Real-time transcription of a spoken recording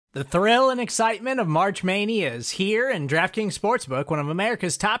The thrill and excitement of March Mania is here, and DraftKings Sportsbook, one of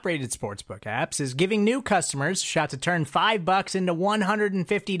America's top-rated sportsbook apps, is giving new customers a shot to turn $5 into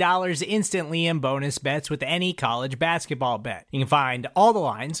 $150 instantly in bonus bets with any college basketball bet. You can find all the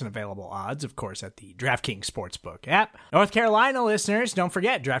lines and available odds, of course, at the DraftKings Sportsbook app. North Carolina listeners, don't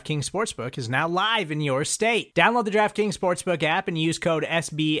forget, DraftKings Sportsbook is now live in your state. Download the DraftKings Sportsbook app and use code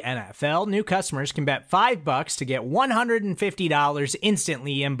SBNFL. New customers can bet $5 to get $150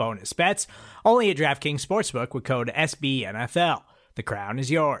 instantly in bonus bets, only at DraftKings Sportsbook with code SBNFL. The crown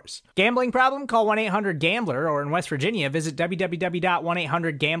is yours. Gambling problem? Call 1-800-GAMBLER, or in West Virginia, visit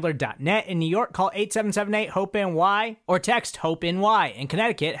www.1800gambler.net. In New York, call 877-8-HOPE-NY or text HOPE-NY. In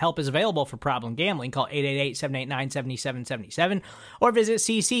Connecticut, help is available for problem gambling. Call 888-789-7777 or visit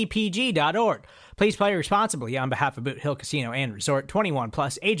ccpg.org. Please play responsibly on behalf of Boot Hill Casino and Resort. 21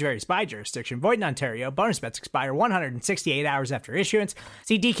 plus, age varies by jurisdiction. Void in Ontario. Bonus bets expire 168 hours after issuance.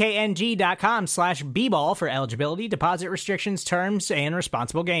 See dkng.com/bball for eligibility, deposit restrictions, terms, and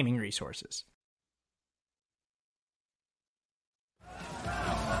responsible gaming resources.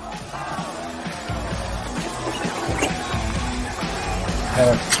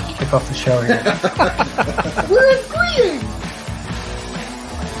 Kick off the show here. We're agreeing!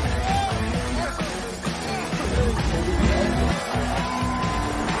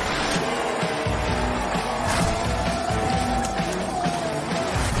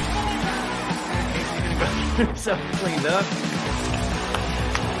 So cleaned up.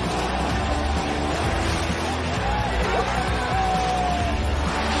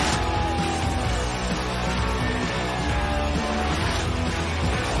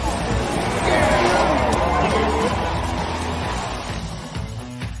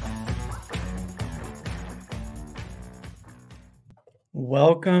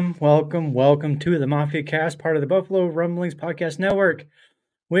 Welcome to the MafiaCast, part of the Buffalo Rumblings Podcast Network.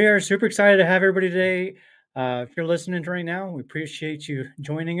 We are super excited to have everybody today. If you're listening right now, we appreciate you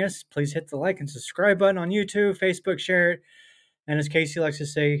joining us. Please hit the like and subscribe button on YouTube, Facebook, share it. And as Casey likes to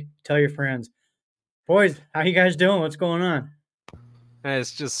say, tell your friends. Boys, how you guys doing? What's going on?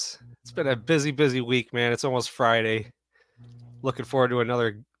 It's been a busy week, man. It's almost Friday. Looking forward to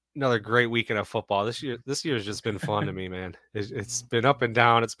another great weekend of football. This year has just been fun to me, man. It's been up and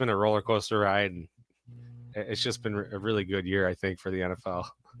down. It's been a roller coaster ride, and it's just been a really good year, I think, for the NFL.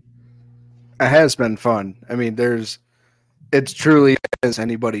 It has been fun. I mean, it's truly as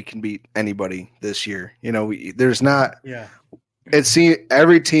anybody can beat anybody this year. You know, there's not. Yeah.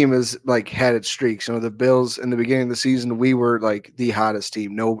 Every team has like had its streaks. You know, the Bills in the beginning of the season, we were like the hottest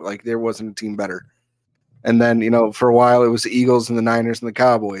team. There wasn't a team better. And then, you know, for a while it was the Eagles and the Niners and the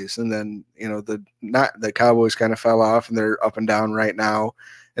Cowboys. And then, you know, the Cowboys kind of fell off and they're up and down right now.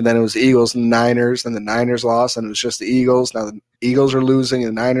 And then it was the Eagles and the Niners, and the Niners lost, and it was just the Eagles. Now the Eagles are losing, and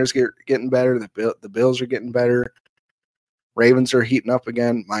the Niners getting better. The Bills are getting better. Ravens are heating up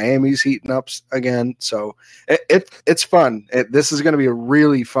again. Miami's heating up again. So it's fun. This is going to be a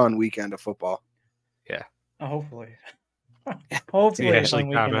really fun weekend of football. Yeah. Hopefully. Hopefully a fun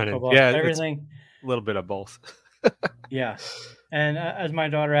weekend of football. Yeah, everything. A little bit of both. Yeah. And as my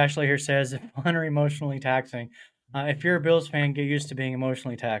daughter Ashley here says, fun or emotionally taxing. If you're a Bills fan, get used to being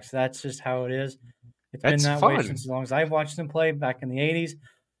emotionally taxed. That's just how it is. It's been that way since as long as I've watched them play back in the 80s.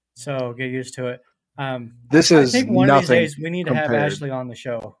 So get used to it. I think one of these days we need to have Ashley on the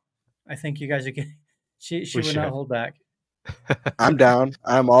show. I think you guys are getting. She would not hold back. I'm down.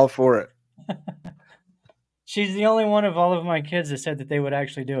 I'm all for it. She's the only one of all of my kids that said that they would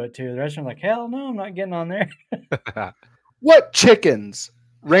actually do it too. The rest of them are like, hell no, I'm not getting on there. What chickens?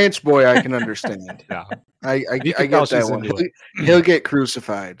 Ranch boy, I can understand. Yeah. I get that one. He'll get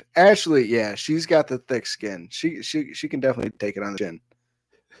crucified. Ashley, yeah, she's got the thick skin. She can definitely take it on the chin.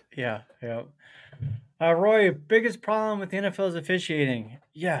 Yeah. Roy, biggest problem with the NFL is officiating.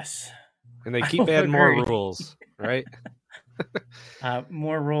 Yes. And they keep adding more rules, right?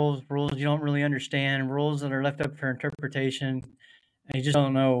 More rules you don't really understand, rules that are left up for interpretation, and you just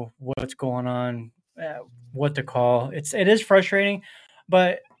don't know what's going on, what to call. It is frustrating,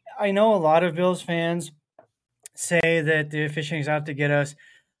 but I know a lot of Bills fans say that the officiating is out to get us.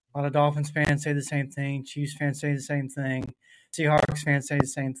 A lot of Dolphins fans say the same thing. Chiefs fans say the same thing. Seahawks fans say the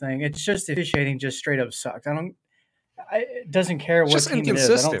same thing. It's just the officiating just straight up sucks. It doesn't care what team it is.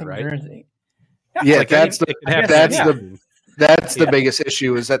 I don't think right? Yeah, that's the biggest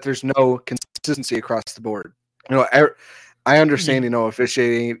issue is that there's no consistency across the board. You know, I understand, you know,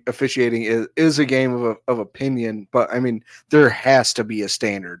 officiating is a game of opinion, but I mean, there has to be a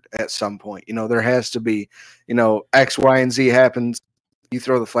standard at some point. You know, there has to be, you know, X, Y, and Z happens you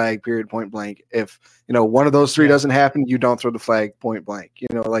throw the flag, period, point blank. If, one of those three doesn't happen, you don't throw the flag, point blank.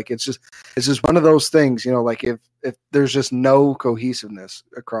 Like it's just one of those things, like if there's just no cohesiveness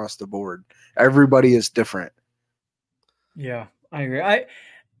across the board, everybody is different. Yeah, I agree.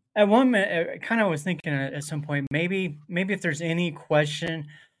 At one minute, I kind of was thinking at some point, maybe if there's any question,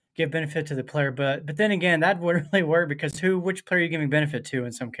 give benefit to the player. But then again, that would really work because which player are you giving benefit to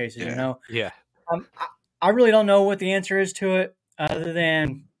in some cases, Yeah. I really don't know what the answer is to it other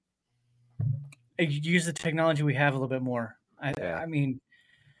than use the technology we have a little bit more. I mean,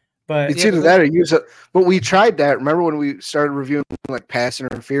 but it's either that or use it. But we tried that. Remember when we started reviewing like pass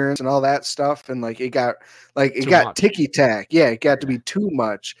interference and all that stuff, and like it got ticky tack. Yeah, it got to be too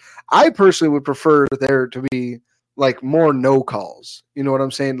much. I personally would prefer there to be like more no calls. You know what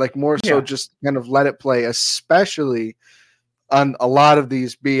I'm saying? Like more so just kind of let it play, especially on a lot of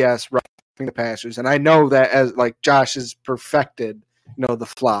these BS roughing the passers. And I know that as like Josh has perfected, the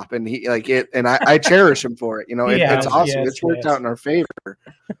flop, and he like it, and I cherish him for it. It's awesome. It's worked out in our favor.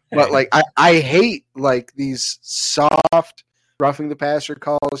 But like I hate like these soft roughing the passer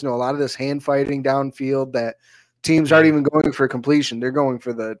calls. A lot of this hand fighting downfield that teams aren't even going for completion. They're going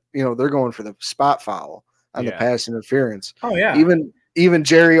for the spot foul on the pass interference. Oh yeah. Even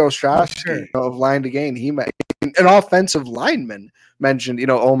Jerry Ostrowski of Line to Gain, an offensive lineman mentioned,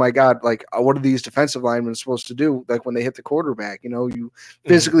 oh my God, like what are these defensive linemen supposed to do? Like when they hit the quarterback, you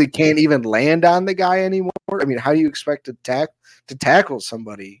physically can't even land on the guy anymore. I mean, how do you expect to tackle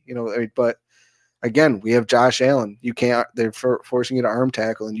somebody? But again, we have Josh Allen. You can't. They're forcing you to arm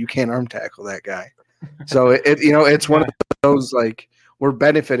tackle, and you can't arm tackle that guy. So it's one of those like we're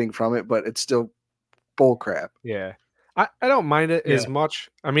benefiting from it, but it's still bull crap. Yeah. I don't mind it as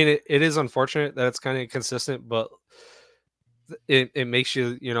much. I mean, it is unfortunate that it's kind of inconsistent, but it makes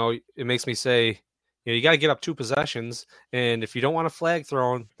you, it makes me say, you got to get up 2 possessions. And if you don't want a flag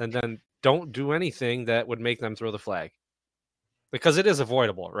thrown, then don't do anything that would make them throw the flag, because it is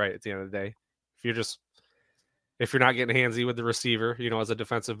avoidable, right? At the end of the day, if you're not getting handsy with the receiver, as a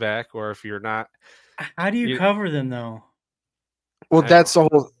defensive back, or if you're not, how do you cover them though? Well, that's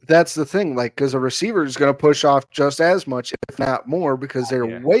the thing. Like, because a receiver is going to push off just as much, if not more, because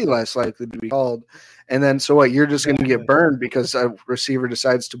they're way less likely to be called. And then, so what? You're just going to get burned because a receiver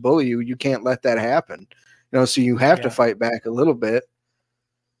decides to bully you. You can't let that happen. So you have to fight back a little bit.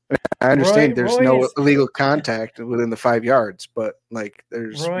 I understand there's no illegal contact within the 5 yards, but like,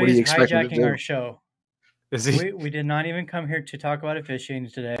 what do you expect him to do? Our show. Is he? We did not even come here to talk about officiating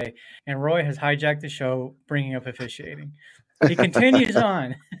today, and Roy has hijacked the show, bringing up officiating. He continues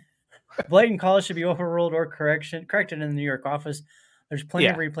on. Blatant calls should be overruled or corrected in the New York office. There's plenty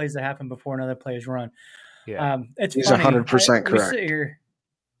of replays that happen before another play is run. Yeah, it's He's funny. 100% correct. We sit here,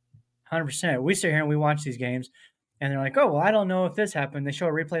 100%. We sit here and we watch these games, and they're like, "Oh, well, I don't know if this happened." They show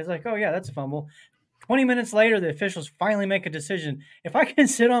a replay. It's like, "Oh yeah, that's a fumble." 20 minutes later, the officials finally make a decision. If I can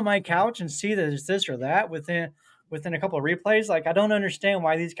sit on my couch and see that it's this or that within a couple of replays, like I don't understand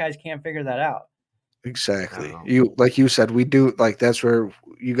why these guys can't figure that out. Exactly. Like you said, we do, like, that's where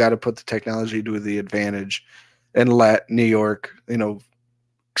you got to put the technology to the advantage and let New York,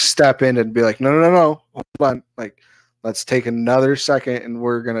 step in and be like, no, hold on. Like, let's take another second and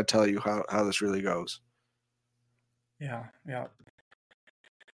we're going to tell you how this really goes. Yeah.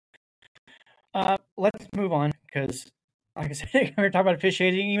 Let's move on because, like I said, we're talking about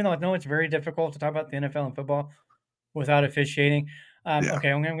officiating, even though I know it's very difficult to talk about the NFL and football without officiating. Okay,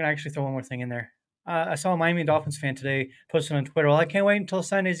 I'm going to actually throw one more thing in there. I saw a Miami Dolphins fan today posted on Twitter, well, I can't wait until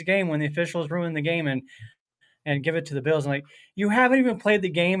Sunday's game when the officials ruin the game and give it to the Bills. And like, you haven't even played the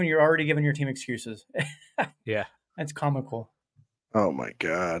game and you're already giving your team excuses. Yeah. That's comical. Oh, my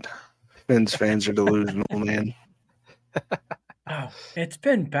God. Fins fans are delusional, man. Oh, it's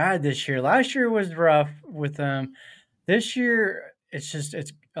been bad this year. Last year was rough with them. This year, it's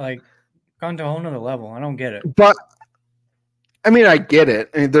like gone to a whole nother level. I don't get it. But I mean, I get it.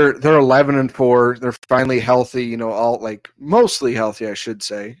 I mean, they're 11-4. They're finally healthy. All like mostly healthy, I should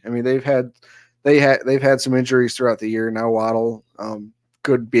say. I mean, they've had some injuries throughout the year. Now Waddle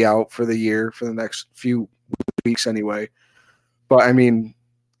could be out for the year for the next few weeks anyway. But I mean,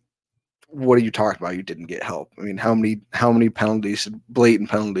 what are you talking about? You didn't get help. I mean, how many penalties, blatant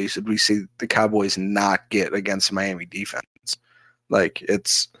penalties, did we see the Cowboys not get against the Miami defense? Like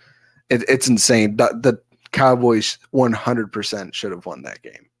it's insane. The Cowboys 100% should have won that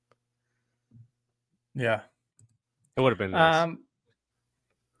game. Yeah, it would have been nice.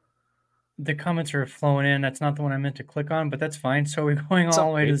 The comments are flowing in. That's not the one I meant to click on, but that's fine. So we're going all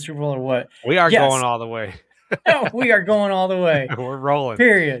the way to the Super Bowl or what? We are going all the way. No, we are going all the way. We're rolling.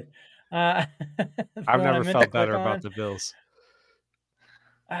 Period. I've never felt better about the Bills.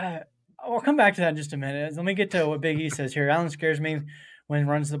 I'll come back to that in just a minute. Let me get to what Big E says here. Allen scares me when he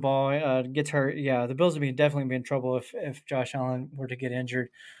runs the ball, gets hurt. Yeah, the Bills would definitely be in trouble if Josh Allen were to get injured.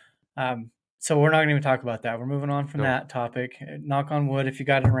 So we're not going to even talk about that. We're moving on from that topic. Knock on wood if you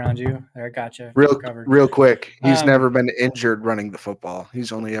got it around you. There, I got you. Real quick. He's never been injured running the football.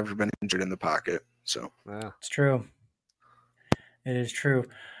 He's only ever been injured in the pocket. So it's true. It is true.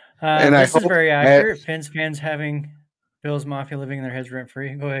 And this is very accurate. Fans having Bills Mafia living in their heads rent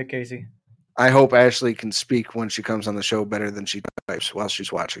free. Go ahead, Casey. I hope Ashley can speak when she comes on the show better than she types while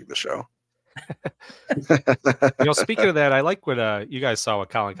she's watching the show. Speaking of that, I like what you guys saw what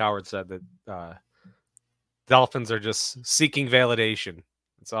Colin Cowherd said, that Dolphins are just seeking validation.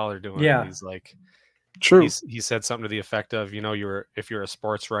 That's all they're doing. Yeah. He's like, true. He said something to the effect of, if you're a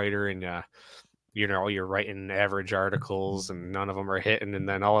sports writer and you're writing average articles and none of them are hitting, and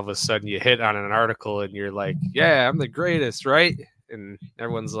then all of a sudden you hit on an article and you're like, yeah, I'm the greatest, right? And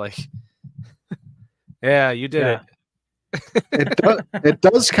everyone's like, yeah, you did it. It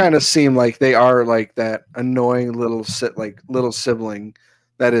does kind of seem like they are like that annoying little sibling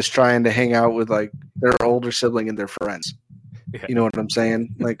that is trying to hang out with like their older sibling and their friends. Yeah. You know what I'm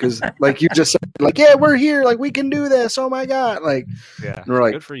saying? Like, because like you just said, like, yeah, we're here, like we can do this. Oh my god, like, yeah, and we're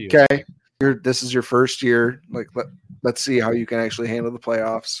like, good for you. Okay, this is your first year. Like, let's see how you can actually handle the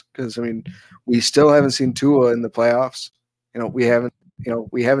playoffs. Because I mean, we still haven't seen Tua in the playoffs. We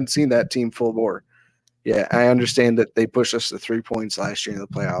haven't seen that team full bore. Yeah, I understand that they pushed us to 3 points last year in the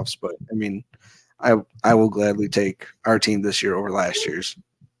playoffs, but I mean, I will gladly take our team this year over last year's.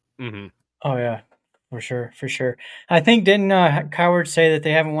 Mm-hmm. Oh yeah, for sure. I think didn't Cowherd say that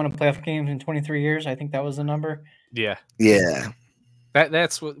they haven't won a playoff game in 23 years? I think that was the number. Yeah.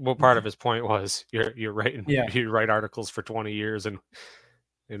 That's what part of his point was. You're writing. Yeah. You write articles for 20 years, and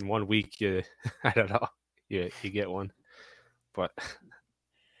in 1 week you I don't know you get one, but.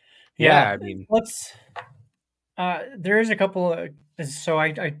 Yeah, I mean, let's. There is a couple. So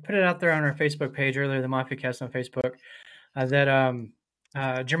I put it out there on our Facebook page earlier, the MafiaCast on Facebook, that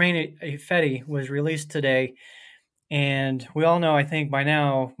Jermaine Ifedi was released today, and we all know. I think by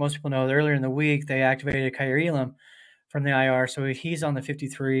now, most people know that earlier in the week they activated Kyer Elam from the IR, so he's on the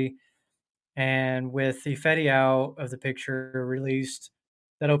 53. And with Ifedi out of the picture, released,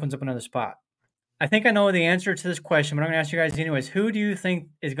 that opens up another spot. I think I know the answer to this question, but I'm going to ask you guys anyways. Who do you think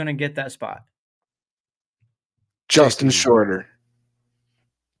is going to get that spot? Justin Shorter.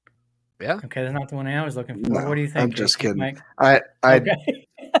 Yeah. Okay, that's not the one I was looking for. No, what do you think? I'm just kidding. Mike?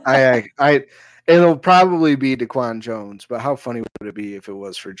 It'll probably be Daquan Jones, but how funny would it be if it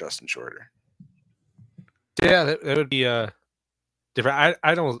was for Justin Shorter? Yeah, that would be different.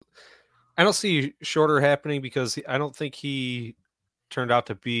 I don't see Shorter happening because I don't think he turned out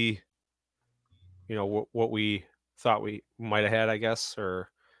to be what we thought we might have had, I guess, or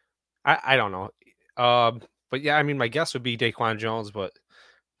I don't know. But yeah, I mean, my guess would be Daquan Jones, but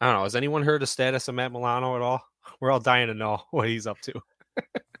I don't know. Has anyone heard the status of Matt Milano at all? We're all dying to know what he's up to.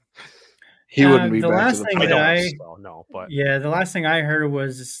 He wouldn't be the back last to the thing playoffs. The last thing I heard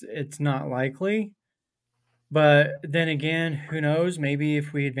was it's not likely. But then again, who knows? Maybe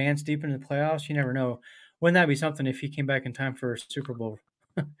if we advance deep into the playoffs, you never know. Wouldn't that be something if he came back in time for a Super Bowl?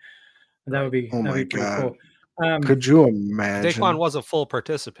 That would be pretty cool. Could you imagine? Daquan was a full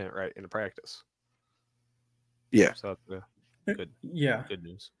participant, right, in the practice. Yeah. So good. Yeah. Good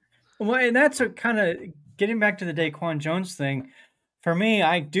news. Well, and that's a kind of getting back to the Daquan Jones thing. For me,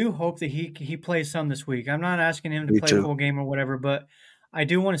 I do hope that he plays some this week. I'm not asking him to play a full game or whatever, but I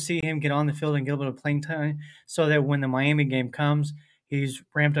do want to see him get on the field and get a little bit of playing time so that when the Miami game comes, he's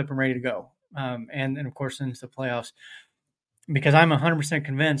ramped up and ready to go. And of course, into the playoffs. Because I'm 100%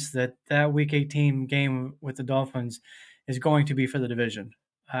 convinced that Week 18 game with the Dolphins is going to be for the division.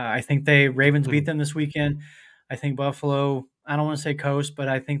 I think Ravens beat them this weekend. I think Buffalo, I don't want to say coast, but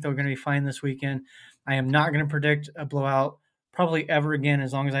I think they're going to be fine this weekend. I am not going to predict a blowout probably ever again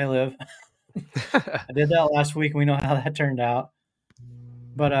as long as I live. I did that last week, and we know how that turned out.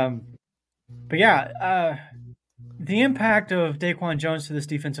 But yeah, the impact of Daquan Jones to this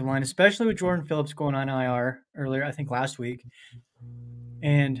defensive line, especially with Jordan Phillips going on IR earlier, I think last week,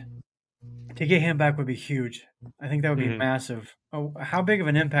 and to get him back would be huge. I think that would be massive. Oh, how big of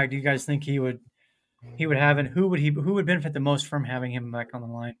an impact do you guys think he would have, and who would benefit the most from having him back on the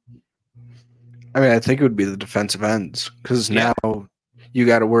line? I mean, I think it would be the defensive ends because now you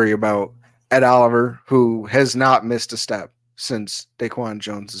got to worry about Ed Oliver, who has not missed a step since Daquan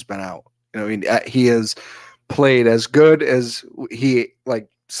Jones has been out. He has played as good as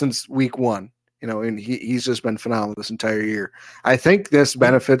since week one. And he's just been phenomenal this entire year. I think this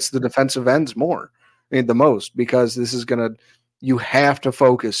benefits the defensive ends more, the most, because this is going to you have to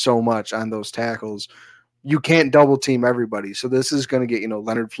focus so much on those tackles. You can't double team everybody. So this is going to get,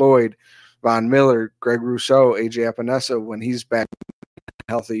 Leonard Floyd, Von Miller, Greg Rousseau, AJ Epinesa when he's back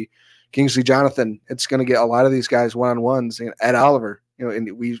healthy, Kingsley Jonathan. It's going to get a lot of these guys one-on-ones. And Ed Oliver,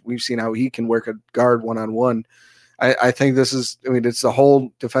 and we've seen how he can work a guard one-on-one. I think this is, it's the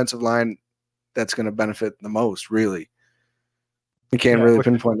whole defensive line that's going to benefit the most, really. You can't really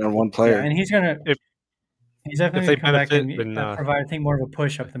pinpoint on one player. Yeah, and he's definitely going to come back and provide, I think, more of a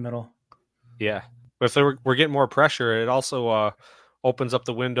push up the middle. Yeah. But if we're getting more pressure, it also opens up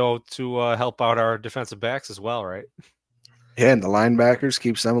the window to help out our defensive backs as well, right? Yeah, and the linebackers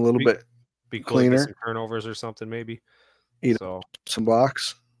keeps them a little bit cleaner. Some turnovers or something, maybe. Some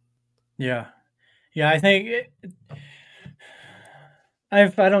blocks. Yeah. Yeah, I think I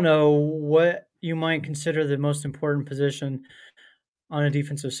don't know what you might consider the most important position on a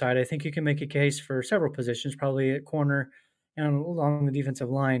defensive side. I think you can make a case for several positions, probably at corner and along the defensive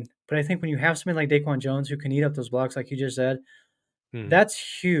line. But I think when you have somebody like Daquan Jones who can eat up those blocks, like you just said,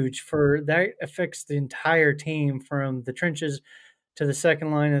 that's huge. That affects the entire team from the trenches to the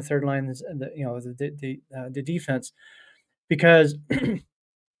second line and third line, the defense, because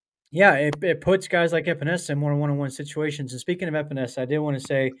it puts guys like Epinesa in more one-on-one situations. And speaking of Epinesa, I did want to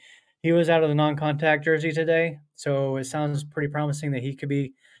say he was out of the non-contact jersey today, so it sounds pretty promising that he could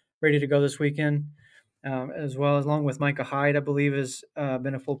be ready to go this weekend, as well as along with Micah Hyde, I believe, has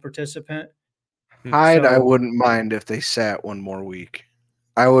been a full participant. Hyde, I wouldn't mind if they sat one more week.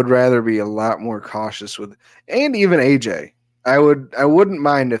 I would rather be a lot more cautious with, and even AJ. I wouldn't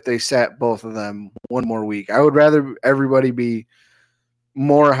mind if they sat both of them one more week. I would rather everybody be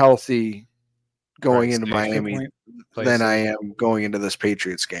more healthy going into Miami than I am going into this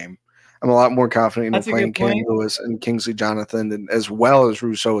Patriots game. I'm a lot more confident in playing Cam Lewis and Kingsley Jonathan, and as well as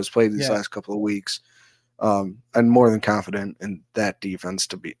Rousseau has played these last couple of weeks. I'm more than confident in that defense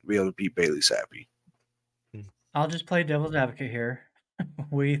to be able to beat Bailey Zappi. I'll just play devil's advocate here.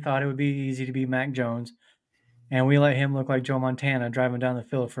 We thought it would be easy to beat Mac Jones, and we let him look like Joe Montana driving down the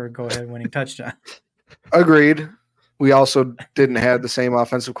field for a go-ahead winning touchdown. Agreed. We also didn't have the same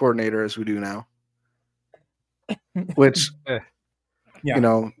offensive coordinator as we do now, which,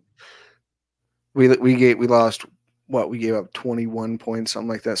 we lost what? We gave up 21 points, something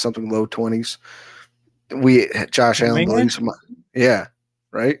like that, something low 20s. Josh Allen,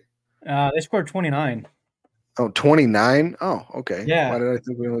 right? They scored 29. Oh, 29? Oh, okay. Yeah. Why did I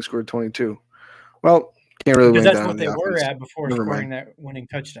think we only scored 22? Well, can't really because blame that's what they were at before scoring that winning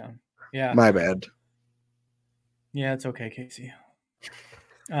touchdown. Yeah. My bad. Yeah, it's okay, Casey.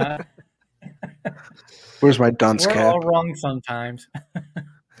 Where's my dunce cap? We're all wrong sometimes.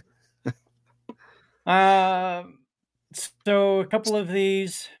 So a couple of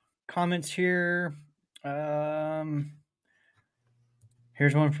these comments here. Here's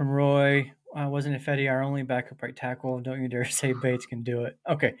one from Roy. Wasn't Ifedi our only backup right tackle? Don't you dare say Bates can do it.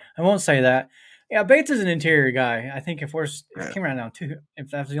 Okay, I won't say that. Yeah, Bates is an interior guy. I think if it came around down to, if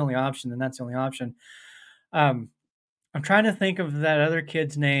that's the only option, then that's the only option. I'm trying to think of that other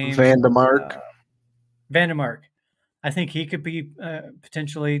kid's name. Vandemark. I think he could be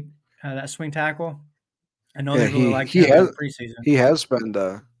potentially that swing tackle. I know they really like him in the preseason. He has been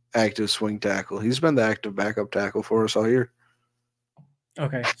the active swing tackle. He's been the active backup tackle for us all year.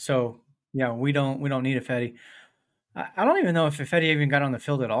 Okay, so yeah, we don't need Ifedi. I don't even know if Ifedi even got on the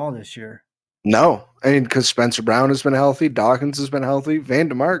field at all this year. No, because Spencer Brown has been healthy, Dawkins has been healthy,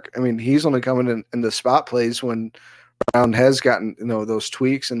 Vandemark. he's only coming in the spot plays when Brown has gotten those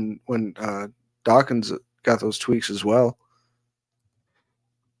tweaks, and when Dawkins got those tweaks as well.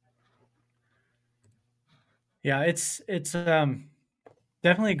 Yeah, it's definitely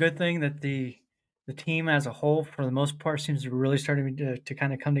a good thing that the team as a whole, for the most part, seems to be really starting to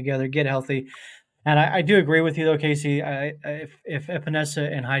kind of come together, get healthy. And I do agree with you, though, Casey. If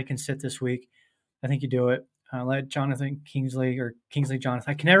Epinesa and Hyde can sit this week, I think you do it. Let Kingsley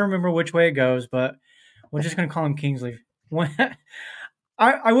Jonathan. I can never remember which way it goes, but we're just going to call him Kingsley.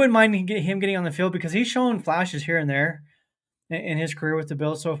 I wouldn't mind him getting on the field because he's shown flashes here and there in his career with the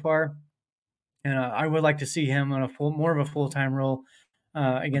Bills so far. And I would like to see him on more of a full-time role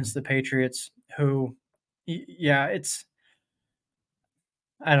against the Patriots, who, it's,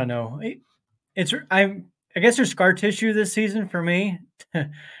 I don't know. I guess there's scar tissue this season for me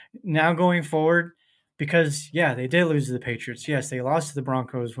now going forward because, they did lose to the Patriots. Yes, they lost to the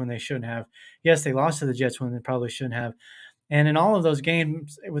Broncos when they shouldn't have. Yes, they lost to the Jets when they probably shouldn't have. And in all of those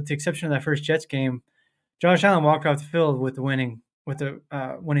games, with the exception of that first Jets game, Josh Allen walked off the field with winning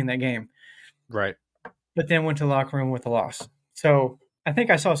that game. Right. But then went to the locker room with a loss. So I think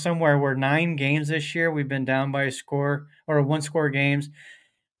I saw somewhere where 9 games this year we've been down by a score or 1-score games.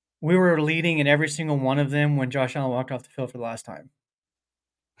 We were leading in every single one of them when Josh Allen walked off the field for the last time.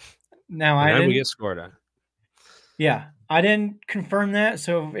 Now And I then we didn't. get scored on. Yeah, I didn't confirm that.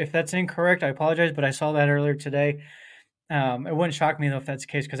 So if that's incorrect, I apologize. But I saw that earlier today. It wouldn't shock me though if that's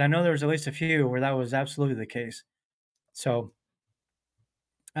the case because I know there was at least a few where that was absolutely the case. So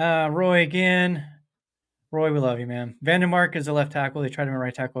Roy again. Roy, we love you, man. Vandermark is a left tackle. They tried him at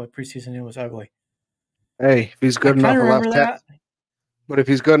right tackle at preseason. It was ugly. Hey, if he's I good kind enough of at remember left that. tackle, but if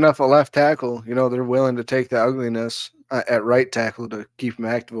he's good enough at left tackle, they're willing to take the ugliness at right tackle to keep him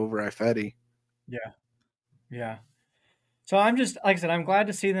active over Ifedi. Yeah. Yeah. So I'm just, like I said, I'm glad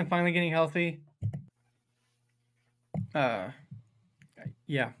to see them finally getting healthy. Yeah.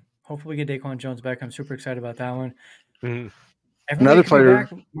 Hopefully we get Daquan Jones back. I'm super excited about that one. Mhm. Everybody Another can be player,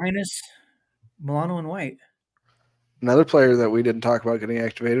 back minus Milano and White. another player that we didn't talk about getting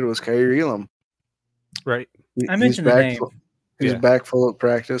activated was Kyrie Elam. Right. I mentioned the name. He's Yeah. back full of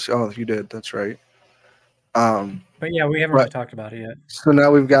practice. Oh, you did. That's right. But yeah, we haven't really talked about it yet. So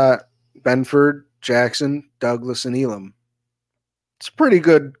now we've got Benford, Jackson, Douglas, and Elam. It's a pretty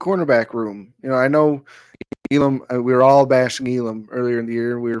good cornerback room. I know Elam. We were all bashing Elam earlier in the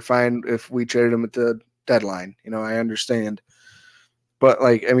year. We were fine if we traded him at the deadline. I understand, but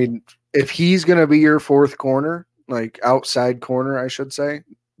if he's going to be your fourth corner, like outside corner, I should say,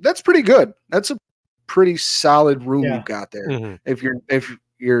 that's pretty good. That's a pretty solid room you've got there. Mm-hmm. If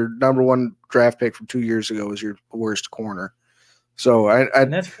your number one draft pick from 2 years ago is your worst corner, so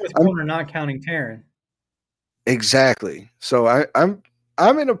and that's fourth corner, not counting Taryn. Exactly. So I'm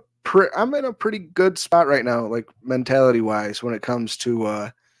in a pretty good spot right now, like mentality wise, when it comes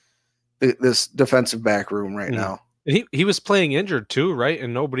to this defensive back room right now. And he was playing injured too, right?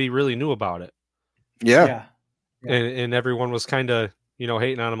 And nobody really knew about it. Yeah. And everyone was kind of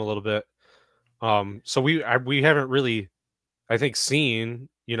hating on him a little bit. So we haven't really, I think, seen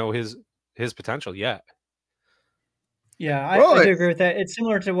his potential yet. Yeah, I do agree with that. It's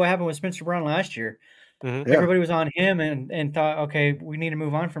similar to what happened with Spencer Brown last year. Mm-hmm. Everybody was on him and thought, okay, we need to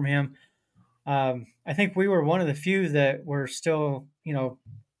move on from him. I think we were one of the few that were still,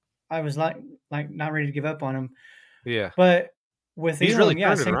 I was like not ready to give up on him. Yeah. But with he's Elam, really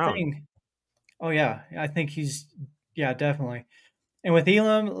turned it same around. thing. Oh yeah, I think definitely. And with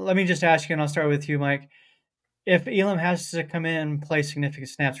Elam, let me just ask you, and I'll start with you, Mike. If Elam has to come in and play significant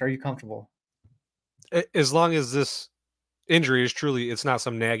snaps, are you comfortable? As long as this injury is truly, it's not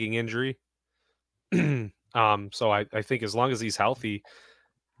some nagging injury. So I think as long as he's healthy,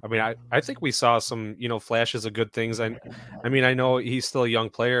 I think we saw some, flashes of good things. I know he's still a young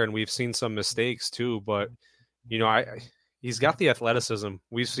player and we've seen some mistakes too, but he's got the athleticism.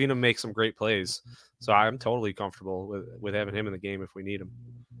 We've seen him make some great plays. So I'm totally comfortable with having him in the game if we need him.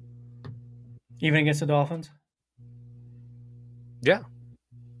 Even against the Dolphins? Yeah.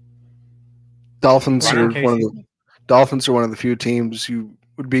 Dolphins are one of the few teams you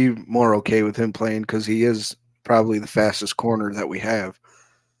would be more okay with him playing because he is probably the fastest corner that we have.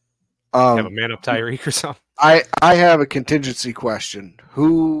 Have a man up Tyreek or something. I have a contingency question.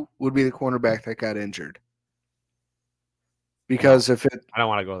 Who would be the cornerback that got injured? Because I don't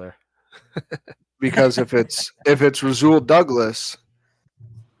want to go there. Because if it's Rasul Douglas,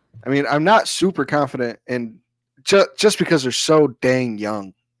 I'm not super confident in just because they're so dang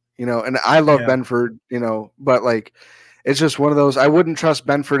young, and I love Benford, but it's just one of those. I wouldn't trust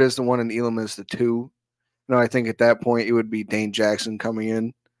Benford as the one and Elam as the two. I think at that point it would be Dane Jackson coming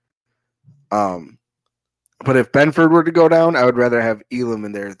in. But if Benford were to go down, I would rather have Elam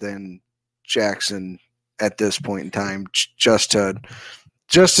in there than Jackson at this point in time, just to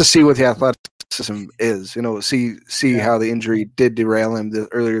see what the athleticism is. See how the injury did derail him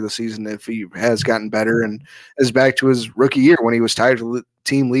earlier this season. If he has gotten better and is back to his rookie year when he was tied for the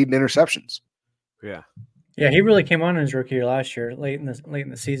team lead in interceptions. Yeah, he really came on in his rookie year last year, late in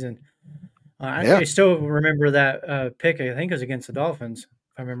the season. I still remember that pick. I think it was against the Dolphins,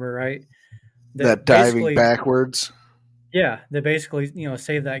 if I remember right. That diving backwards. Yeah, they basically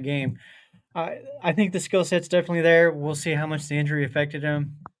saved that game. I think the skill set's definitely there. We'll see how much the injury affected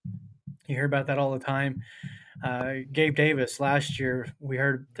him. You hear about that all the time. Gabe Davis last year, we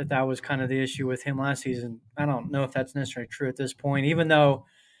heard that was kind of the issue with him last season. I don't know if that's necessarily true at this point, even though,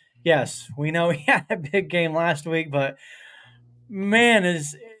 yes, we know he had a big game last week, but man,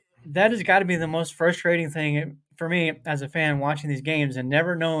 that has got to be the most frustrating thing for me as a fan watching these games and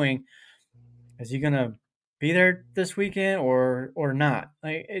never knowing, is he going to be there this weekend or not?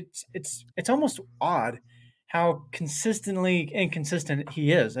 It's almost odd how consistently inconsistent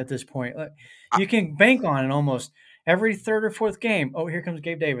he is at this point. You can bank on it almost every third or fourth game, oh, here comes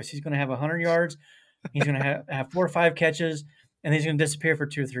Gabe Davis. He's going to have 100 yards. He's going to have 4 or 5 catches, and he's going to disappear for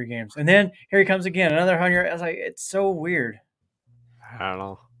 2 or 3 games. And then here he comes again, another 100. I was like, it's so weird. I don't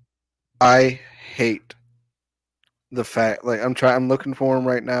know. I hate the fact, like I'm looking for him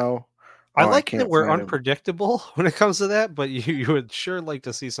right now. I Oh, like can't that we're find him. unpredictable when it comes to that, but you would sure like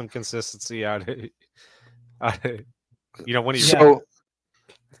to see some consistency out of it. When he's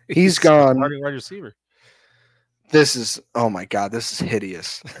he's gone. Starting wide receiver. This is, oh my God, this is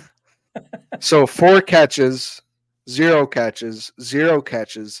hideous. So 4 catches, 0 catches, 0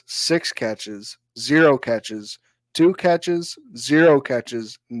 catches, 6 catches, 0 catches, 2 catches, 0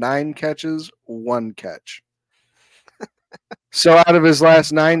 catches, 9 catches, 1 catch. So out of his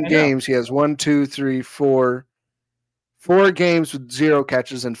last 9 games, he has 4 games with 0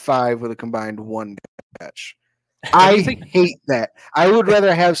 catches and 5 with a combined 1 catch. I hate that. I would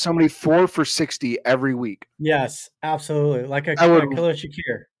rather have somebody 4 for 60 every week. Yes, absolutely. Like a Khalil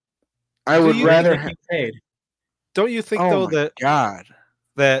Shakir. I would rather get paid. Don't you think though that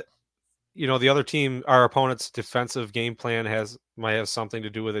the other team, our opponent's defensive game plan might have something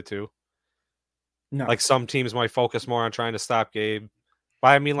to do with it too? No. Like some teams might focus more on trying to stop Gabe. But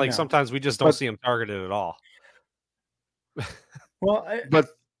I mean, sometimes we just don't see him targeted at all. Well, but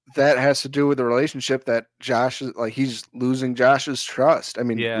that has to do with the relationship that Josh is like. He's losing Josh's trust. I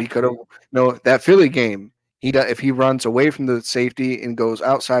mean, we could have that Philly game. If he runs away from the safety and goes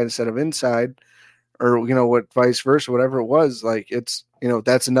outside instead of inside, or vice versa, whatever it was, like it's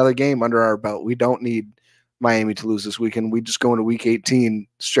that's another game under our belt. We don't need Miami to lose this weekend. We just go into week 18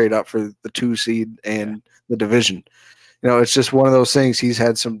 straight up for the 2 seed and the division. It's just one of those things. He's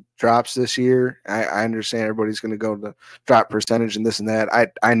had some drops this year. I understand everybody's going to go to the drop percentage and this and that.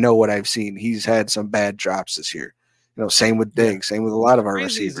 I know what I've seen. He's had some bad drops this year. Same with Diggs, same with a lot of our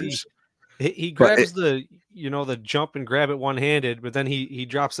receivers. He grabs the jump and grab it one-handed, but then he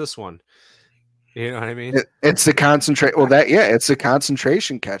drops this one. You know what I mean? It's the concentrate. Well, it's the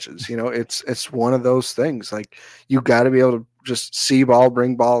concentration catches. It's one of those things. Like you got to be able to just see ball,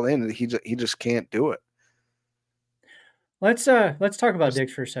 bring ball in, and he just can't do it. Let's talk about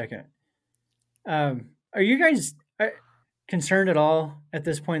Diggs for a second. Are you guys concerned at all at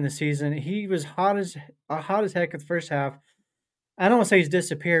this point in the season? He was hot as heck at the first half. I don't want to say he's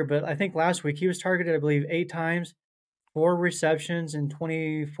disappeared, but I think last week he was targeted, I believe, 8 times, 4 receptions and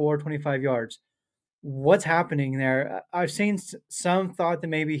 25 yards. What's happening there? I've seen some thought that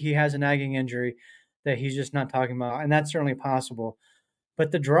maybe he has a nagging injury that he's just not talking about, and that's certainly possible. But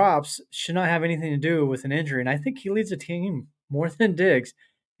the drops should not have anything to do with an injury, and I think he leads the team more than Diggs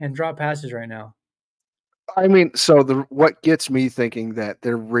and drop passes right now. I mean, so what gets me thinking that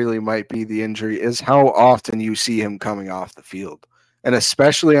there really might be the injury is how often you see him coming off the field, and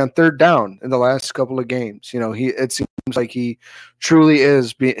especially on 3rd down in the last couple of games. It seems like he truly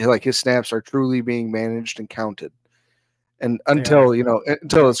is like his snaps are truly being managed and counted. And until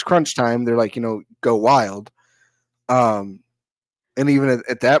it's crunch time, they're like, go wild. And even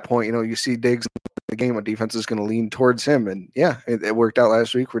at that point, you see Diggs in the game, a defense is going to lean towards him. And it worked out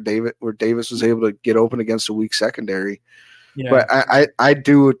last week where Davis was able to get open against a weak secondary. Yeah. But I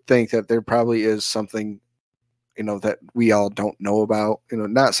do think that there probably is something, that we all don't know about,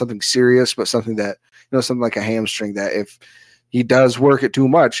 not something serious, but something that, something like a hamstring that if he does work it too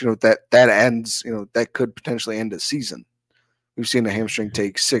much, that ends, that could potentially end a season. We've seen a hamstring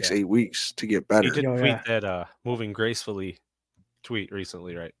take 6-8 weeks to get better. He did tweet that moving gracefully tweet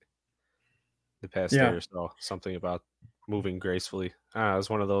recently, right? The past day or so, something about moving gracefully. It was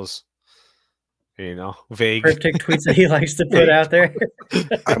one of those, vague cryptic tweets that he likes to put out there.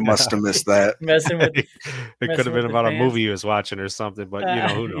 I must have missed that. Messing with it could have been about a movie he was watching or something, but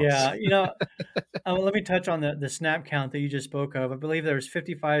who knows? Yeah, let me touch on the snap count that you just spoke of. I believe there was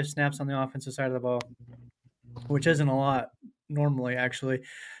 55 snaps on the offensive side of the ball, which isn't a lot normally, actually.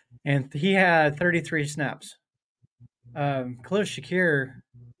 And he had 33 snaps. Khalil Shakir,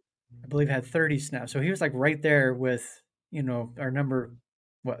 I believe, had 30 snaps. So he was like right there with,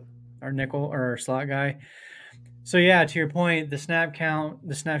 our nickel or our slot guy. So to your point, the snap count,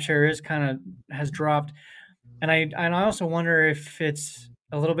 the snap share has dropped. And I also wonder if it's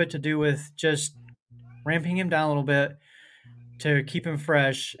a little bit to do with just ramping him down a little bit to keep him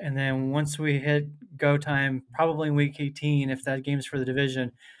fresh. And then once we hit go time, probably in week 18, if that game's for the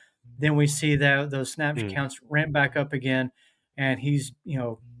division, then we see that those snap counts ramp back up again. And he's,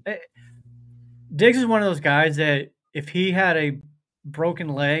 Diggs is one of those guys that if he had a broken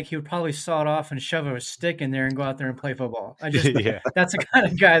leg, he would probably saw it off and shove a stick in there and go out there and play football. That's the kind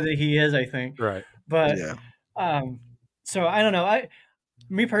of guy that he is, I think. Right. But so I don't know.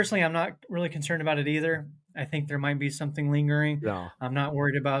 Me personally, I'm not really concerned about it either. I think there might be something lingering. No. I'm not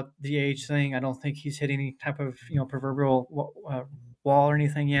worried about the age thing. I don't think he's hit any type of proverbial wall or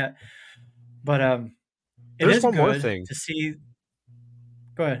anything yet. But it There's is one more good thing to see.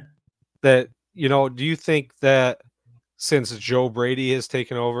 Go ahead. that, do you think that since Joe Brady has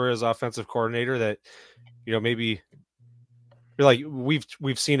taken over as offensive coordinator that, maybe like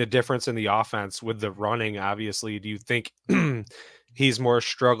we've seen a difference in the offense with the running, obviously. Do you think he's more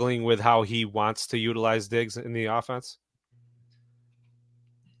struggling with how he wants to utilize Diggs in the offense?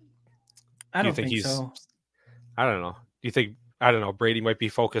 I Do you don't think think he's so. I don't know. Do you think Brady might be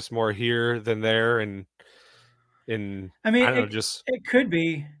focused more here than there and I mean, I don't know, just it could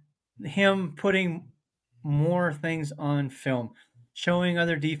be him putting more things on film, showing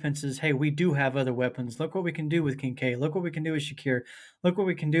other defenses, hey, we do have other weapons. Look what we can do with Kincaid. Look what we can do with Shakir. Look what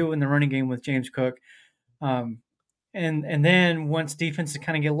we can do in the running game with James Cook. Um, and then once defenses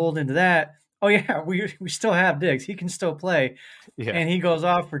kind of get lulled into that, oh yeah, we still have Diggs. He can still play, yeah. and he goes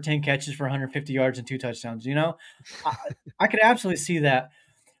off for 10 catches for 150 yards and 2 touchdowns. I, I could absolutely see that.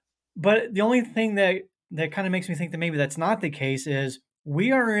 But the only thing that kind of makes me think that maybe that's not the case is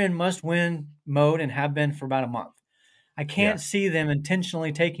we are in must-win mode and have been for about a month. I can't see them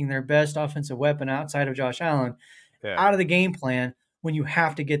intentionally taking their best offensive weapon outside of Josh Allen out of the game plan when you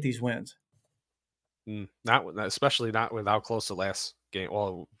have to get these wins. Especially not with how close the last game.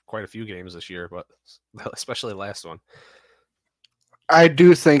 Well, quite a few games this year, but especially the last one. I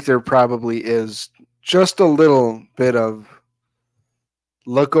do think there probably is just a little bit of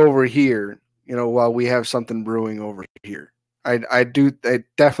look over here, while we have something brewing over here. I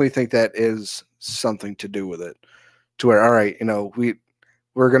definitely think that is something to do with it. To where, all right,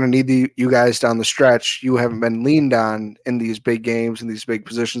 we're going to need you guys down the stretch. You haven't been leaned on in these big games and these big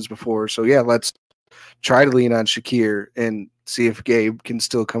positions before. So, yeah, let's try to lean on Shakir and see if Gabe can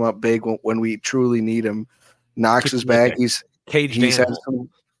still come up big when we truly need him. Knox is back. He's had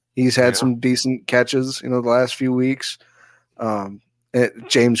some decent catches, the last few weeks.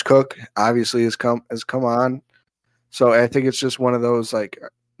 James Cook obviously has come on. So I think it's just one of those like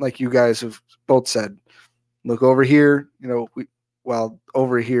you guys have both said. Look over here,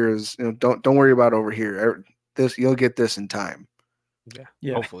 over here is don't worry about over here. This you'll get this in time.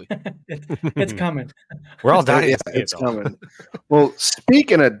 Yeah. Hopefully it's coming. We're all dying. It's coming. Well,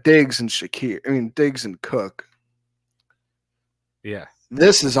 speaking of Diggs and Cook. Yeah,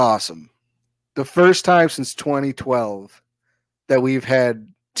 this is awesome. The first time since 2012 that we've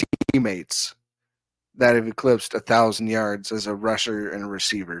had teammates that have eclipsed 1,000 yards as a rusher and a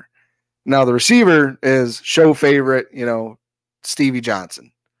receiver. Now the receiver is show favorite, Stevie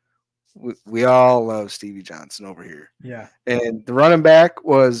Johnson. We all love Stevie Johnson over here. Yeah. And the running back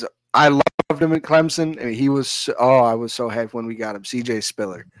I loved him at Clemson. I mean, I was so happy when we got him. CJ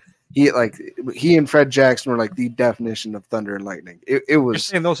Spiller. He and Fred Jackson were like the definition of thunder and lightning. It was. You're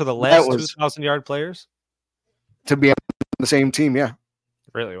saying those are the last 2,000-yard players to be on the same team. Yeah.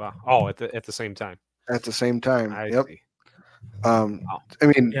 Really? Wow. Oh, at the same time. At the same time. I yep. see. I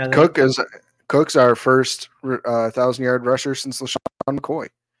mean, Cook's our first 1,000-yard rusher since LaShawn McCoy.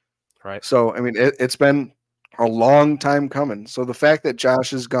 Right. So, I mean, it's been a long time coming. So the fact that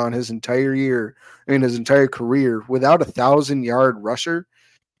Josh has gone his entire career without 1,000-yard rusher,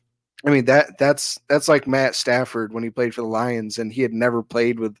 I mean, that's like Matt Stafford when he played for the Lions and he had never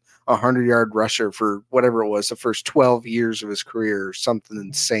played with a 100-yard rusher for whatever it was, the first 12 years of his career or something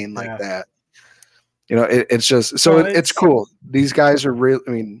insane like that. It's just so it's cool. These guys are real.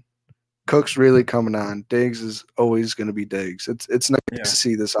 I mean, Cook's really coming on. Diggs is always going to be Diggs. It's nice to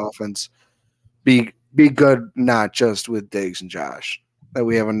see this offense be good, not just with Diggs and Josh. That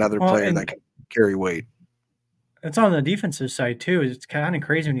we have another player that can carry weight. It's on the defensive side too. It's kind of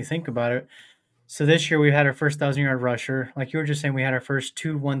crazy when you think about it. So this year we had our first 1,000-yard rusher. Like you were just saying, we had our first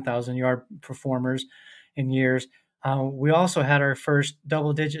 2 1,000-yard performers in years. We also had our first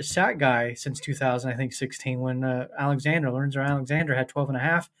double-digit sack guy since 2016 when Lorenzo Alexander had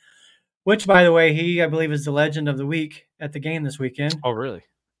 12.5, which, by the way, I believe is the legend of the week at the game this weekend. Oh, really?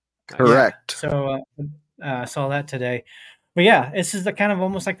 Correct. Yeah. So I saw that today. But, yeah, this is the kind of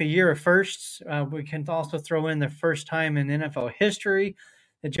almost like the year of firsts. We can also throw in the first time in NFL history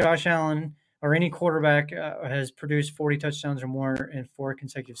that Josh Allen or any quarterback has produced 40 touchdowns or more in 4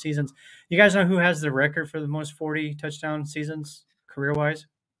 consecutive seasons. You guys know who has the record for the most 40 touchdown seasons career-wise?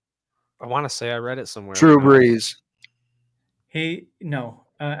 I want to say I read it somewhere. Drew Brees.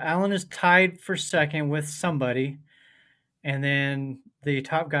 Allen is tied for second with somebody, and then the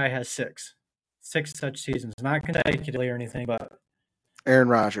top guy has 6 such seasons. Not consecutively or anything, but Aaron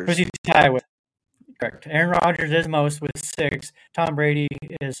Rodgers. Who's he tied with? Correct. Aaron Rodgers is most with 6. Tom Brady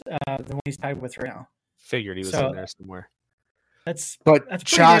is the one he's tied with right now. Figured he was in there somewhere. That's pretty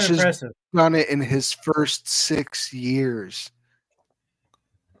Josh damn impressive. has done it in his first 6 years.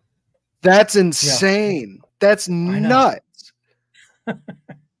 That's insane. Yeah. That's nuts.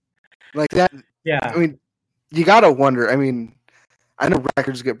 Like that. Yeah. I mean, you got to wonder. I mean, I know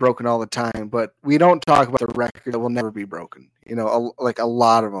records get broken all the time, but we don't talk about the record that will never be broken. You know, like a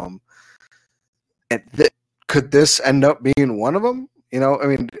lot of them. And could this end up being one of them? You know, I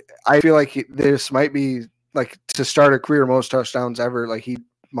mean, I feel like this might be like to start a career most touchdowns ever. Like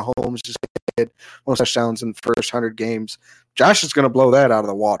Mahomes just did most touchdowns in the first 100 games. Josh is going to blow that out of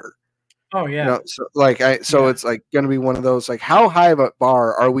the water. Oh yeah. You know, so it's like going to be one of those, like, how high of a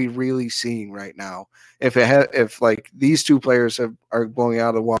bar are we really seeing right now? If like these two players are blowing out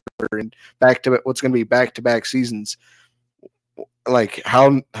of the water and what's going to be back-to-back seasons, like how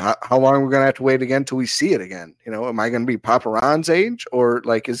long are we going to have to wait again till we see it again? You know, am I going to be Papa Ron's age, or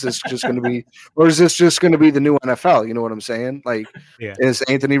like is this just going to be, or is this just going to be the new NFL? You know what I'm saying? Like, is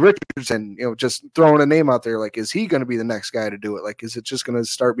Anthony Richardson, you know, just throwing a name out there, like, is he going to be the next guy to do it? Like, is it just going to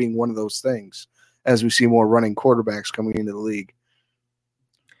start being one of those things as we see more running quarterbacks coming into the league?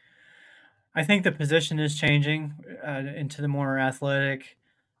 I think the position is changing into the more athletic,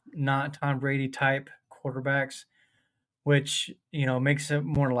 not Tom Brady type quarterbacks, which, you know, makes it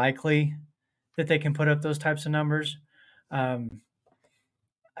more likely that they can put up those types of numbers.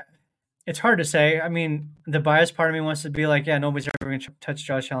 It's hard to say. I mean, the biased part of me wants to be like, yeah, nobody's ever going to touch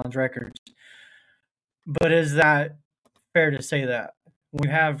Josh Allen's records. But is that fair to say that? When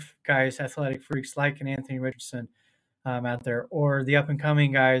you have guys, athletic freaks like an Anthony Richardson out there, or the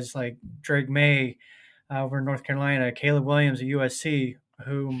up-and-coming guys like Drake May over in North Carolina, Caleb Williams at USC,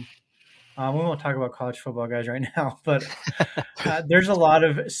 whom we won't talk about college football guys right now, but there's a lot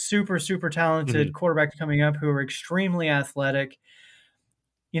of super, super talented quarterbacks coming up who are extremely athletic.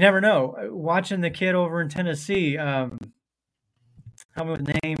 You never know. Watching the kid over in Tennessee, help me with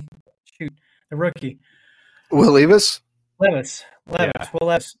the name. Shoot, the rookie. Will Levis? Levis. Will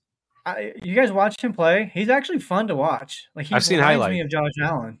Levis. You guys watch him play? He's actually fun to watch. Like, I've seen reminds highlights. me of Josh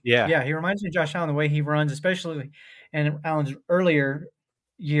Allen. Yeah, he reminds me of Josh Allen, the way he runs, especially in Allen's earlier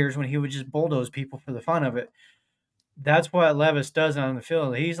years when he would just bulldoze people for the fun of it. That's what Levis does on the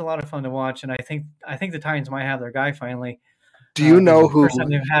field. He's a lot of fun to watch, and I think the Titans might have their guy finally. Do you know who? First time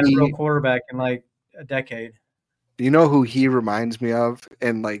they've had a real quarterback in like a decade. Do you know who he reminds me of?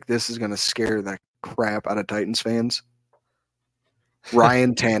 And like, this is going to scare the crap out of Titans fans.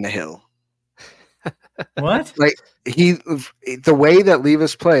 Ryan Tannehill. What? Like, the way that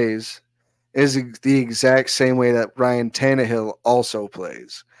Levis plays is the exact same way that Ryan Tannehill also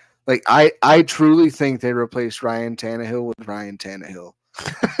plays. Like, I truly think they replaced Ryan Tannehill with Ryan Tannehill.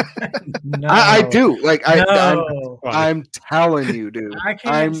 No. I do. Like, no. I'm telling you, dude. I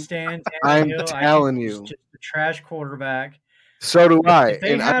can't stand Tannehill. I'm telling you. He's just a trash quarterback. So do I. If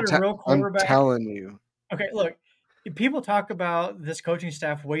they had a real quarterback, I'm telling you. Okay, look, people talk about this coaching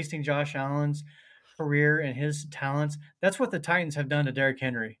staff wasting Josh Allen's career and his talents. That's what the Titans have done to Derrick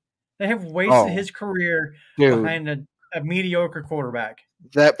Henry. They have wasted his career behind a mediocre quarterback.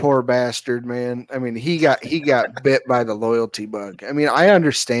 That poor bastard, man. I mean, he got bit by the loyalty bug. I mean, I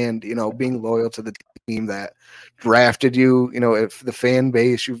understand, you know, being loyal to the team that drafted you. You know, if the fan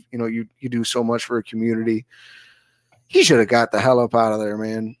base, you do so much for a community. He should have got the hell up out of there,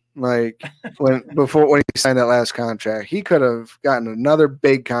 man. Like, when he signed that last contract, he could have gotten another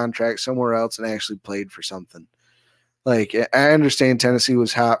big contract somewhere else and actually played for something. Like, I understand Tennessee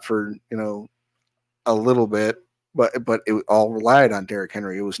was hot for, you know, a little bit, but it all relied on Derrick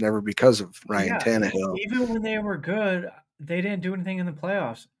Henry. It was never because of Ryan Tannehill. Even when they were good, they didn't do anything in the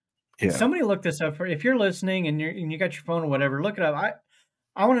playoffs. Yeah. Somebody look this up. If you're listening and you got your phone or whatever, look it up.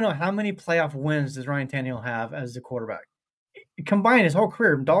 I want to know, how many playoff wins does Ryan Tannehill have as the quarterback? Combine his whole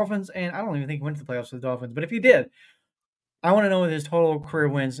career, Dolphins, and I don't even think he went to the playoffs with the Dolphins, but if he did, I want to know his total career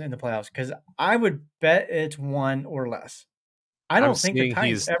wins in the playoffs, because I would bet it's one or less. I don't think the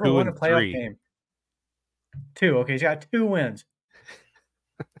Titans ever won a playoff game. 2. Okay, he's got 2 wins.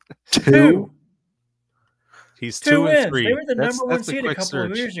 2. He's 2 wins. 3. They were the number 1 seed a couple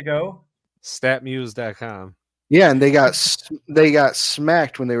of years ago. Statmuse.com. Yeah, and they got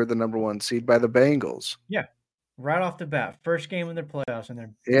smacked when they were the number 1 seed by the Bengals. Yeah. Right off the bat, first game in their playoffs, and they're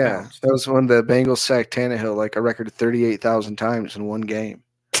bounced. That was when the Bengals sacked Tannehill like a record of 38,000 times in one game.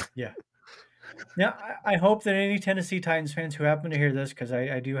 Yeah. Now, I hope that any Tennessee Titans fans who happen to hear this, because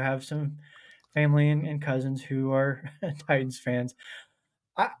I do have some family and cousins who are Titans fans.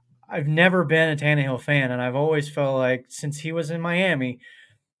 I've never been a Tannehill fan, and I've always felt like since he was in Miami,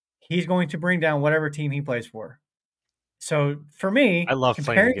 he's going to bring down whatever team he plays for. So for me, I love playing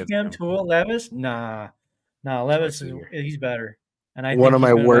comparing against him him. to Will Levis, Levis Twice a year. he's better, and I One think of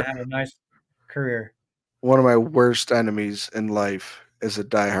he's my going to have a nice career. One of my worst enemies in life is a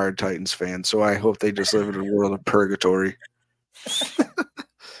diehard Titans fan, so I hope they just live in a world of purgatory.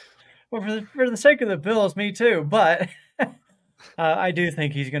 Well, for the sake of the Bills, me too. But I do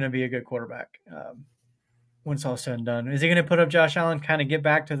think he's going to be a good quarterback when it's all said and done. Is he going to put up Josh Allen, kind of get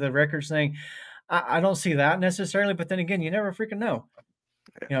back to the records thing? I don't see that necessarily. But then again, you never freaking know.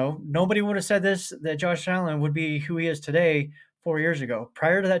 You know, nobody would have said that Josh Allen would be who he is today 4 years ago.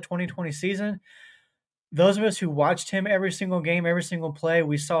 Prior to that 2020 season, those of us who watched him every single game, every single play,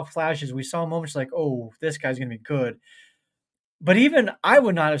 we saw flashes. We saw moments like, oh, this guy's going to be good. But even I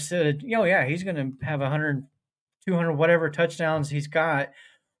would not have said, yeah, he's going to have 100, 200, whatever touchdowns he's got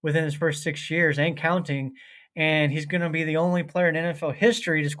within his first 6 years and counting. And he's going to be the only player in NFL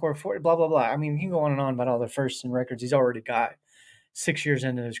history to score 40, blah, blah, blah. I mean, he can go on and on about all the firsts and records he's already got 6 years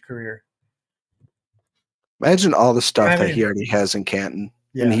into his career. Imagine all the stuff that Driving- he already has in Canton,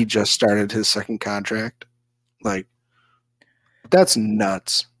 Yeah. and he just started his second contract. Like, that's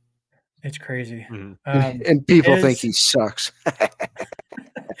nuts. It's crazy. Mhm. And people think his- he sucks.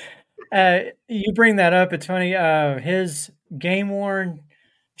 You bring that up. It's funny. His game-worn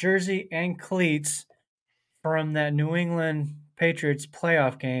jersey and cleats from that New England Patriots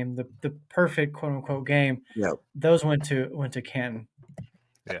playoff game, the perfect quote-unquote game, Yep. those went to Canton.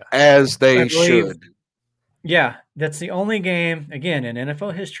 As they I believe- should. Yeah, that's the only game, again, in NFL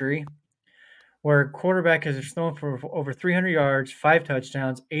history where a quarterback has thrown for over 300 yards, 5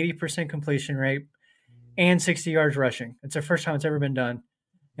 touchdowns, 80% completion rate, and 60 yards rushing. It's the first time it's ever been done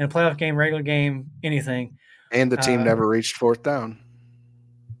in a playoff game, regular game, anything. And the team never reached fourth down.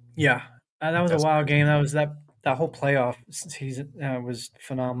 Yeah, that was That's a wild game. That was that whole playoff season was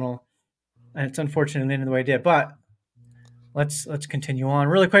phenomenal, and it's unfortunate it ended the way it did. But let's continue on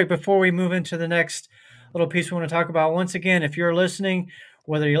really quick before we move into the next little piece we want to talk about. Once again, if you're listening,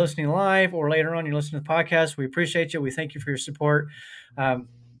 whether you're listening live or later on you're listening to the podcast, we appreciate you. We thank you for your support.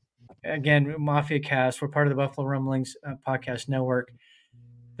 Again, MafiaCast, we're part of the Buffalo Rumblings podcast network.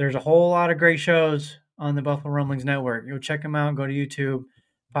 There's a whole lot of great shows on the Buffalo Rumblings network. Go check them out. Go to YouTube,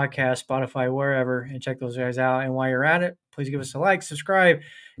 podcast, Spotify, wherever, and check those guys out. And while you're at it, please give us a like, subscribe,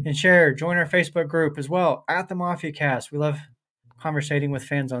 and share. Join our Facebook group as well, at the MafiaCast. We love conversating with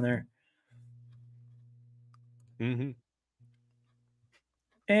fans on there. Mm-hmm.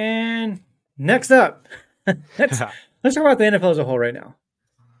 And next up, let's talk about the NFL as a whole right now.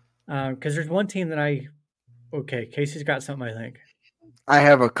 Because there's one team that Casey's got something, I think. I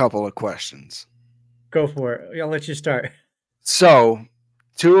have a couple of questions. Go for it. I'll let you start. So,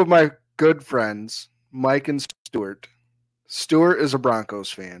 two of my good friends, Mike and Stuart. Stuart is a Broncos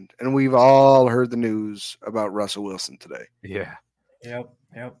fan, and we've all heard the news about Russell Wilson today. Yeah. Yep.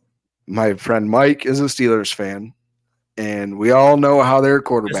 My friend Mike is a Steelers fan, and we all know how their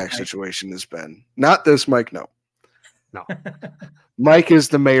quarterback This Mike. situation has been. Not this Mike, no. No. Mike is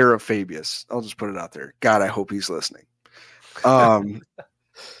the mayor of Fabius. I'll just put it out there. God, I hope he's listening.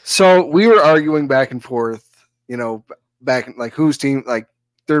 So we were arguing back and forth, like whose team, like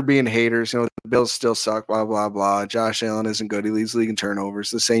they're being haters, the Bills still suck, blah, blah, blah. Josh Allen isn't good. He leads the league in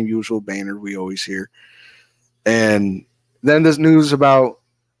turnovers, the same usual banner we always hear. And then this news about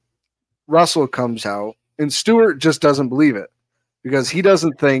Russell comes out, and Stewart just doesn't believe it because he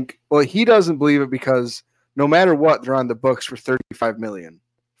doesn't believe it because no matter what, they're on the books for $35 million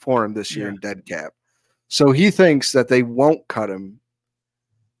for him this year in dead cap. So he thinks that they won't cut him,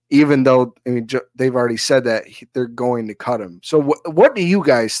 even though they've already said that they're going to cut him. So what do you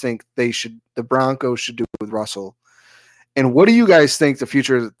guys think the Broncos should do with Russell? And what do you guys think the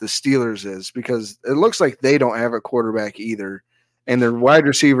future of the Steelers is? Because it looks like they don't have a quarterback either, and their wide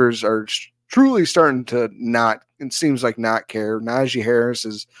receivers are truly starting to not care. Najee Harris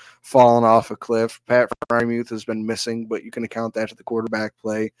has fallen off a cliff. Pat Freiermuth has been missing, but you can account that to the quarterback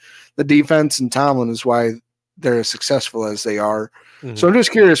play. The defense and Tomlin is why they're as successful as they are. Mm-hmm. So I'm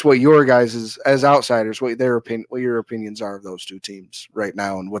just curious what your guys, as outsiders, what your opinions are of those two teams right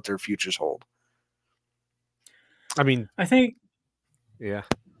now and what their futures hold. I mean, I think. Yeah.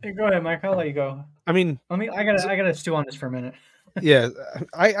 Go ahead, Mike. I'll let you go. I mean, I gotta stew on this for a minute. Yeah,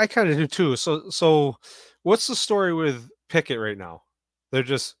 I kind of do too. So what's the story with Pickett right now? They're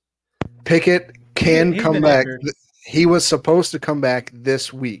just Pickett can He's come been back. injured. He was supposed to come back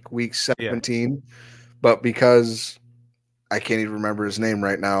this week 17, but because I can't even remember his name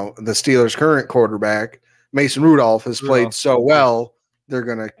right now, the Steelers' current quarterback, Mason Rudolph, has played so well, they're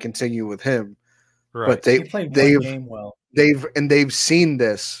going to continue with him. right. But He played one game well. they've seen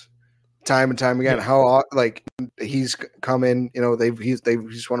this time and time again. Yeah. How like he's come in, you know,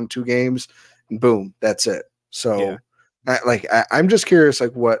 he's won him 2 games, and boom, that's it. So, I'm just curious,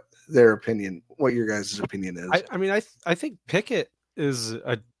 like what your guys' opinion is. I mean, I think Pickett is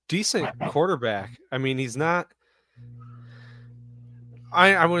a decent quarterback. I mean, he's not.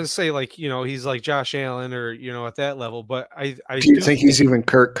 I wouldn't say like, you know, he's like Josh Allen or, you know, at that level, but I Do you think he's even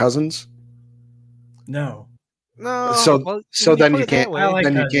Kirk Cousins? No. no. So Well, so you then put you it that can't way. I like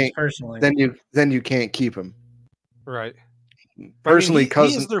then you Cousins can't personally. then you can't keep him. Right. But Personally, I mean,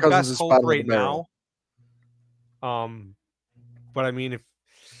 he is their Cousins best is hope bottom of right the barrel. now. But I mean,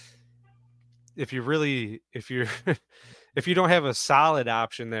 if you really if you're if you don't have a solid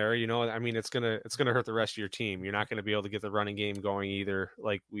option there, you know, I mean, it's gonna hurt the rest of your team. You're not gonna be able to get the running game going either.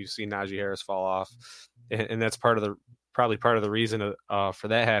 Like we've seen Najee Harris fall off, and that's probably part of the reason for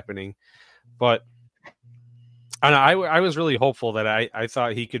that happening. But I was really hopeful that I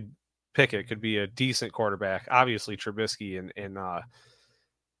thought Pickett could be a decent quarterback. Obviously, Trubisky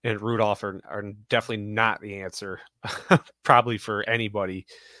and Rudolph are definitely not the answer, probably for anybody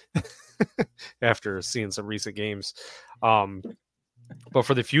after seeing some recent games. But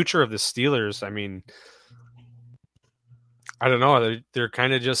for the future of the Steelers, I mean, I don't know. They're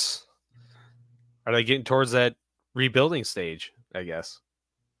kind of just, are they getting towards that rebuilding stage, I guess?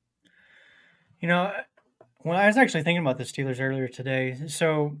 You know, well, I was actually thinking about the Steelers earlier today.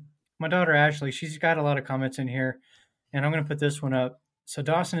 So my daughter Ashley, she's got a lot of comments in here, and I'm going to put this one up. So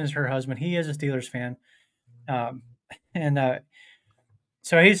Dawson is her husband. He is a Steelers fan, um, and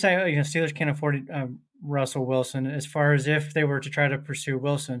so he's saying, you know, Steelers can't afford Russell Wilson. As far as if they were to try to pursue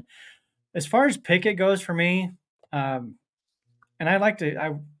Wilson, as far as Pickett goes for me, um, and I'd like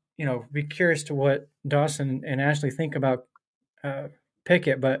to, be curious to what Dawson and Ashley think about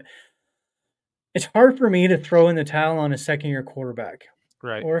Pickett, but it's hard for me to throw in the towel on a second-year quarterback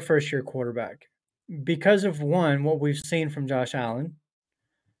Right. or a first-year quarterback because of one, what we've seen from Josh Allen.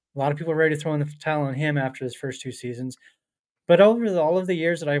 A lot of people are ready to throw in the towel on him after his first 2 seasons. But over all of the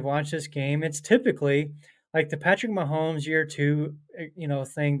years that I've watched this game, it's typically like the Patrick Mahomes year 2,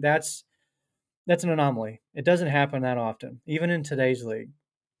 thing. That's an anomaly. It doesn't happen that often, even in today's league.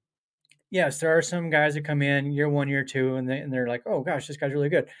 Yes, there are some guys that come in year 1, year 2, and they're like, oh gosh, this guy's really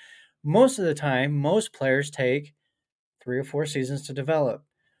good. Most of the time, most players take 3 or 4 seasons to develop.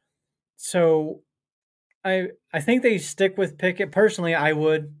 So I think they stick with Pickett. Personally, I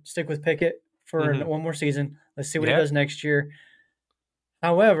would stick with Pickett for one more season. Let's see what he does next year.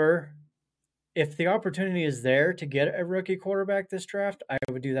 However, if the opportunity is there to get a rookie quarterback this draft, I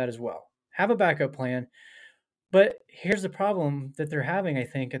would do that as well. Have a backup plan. But here's the problem that they're having, I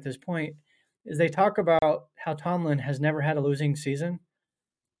think, at this point, is they talk about how Tomlin has never had a losing season.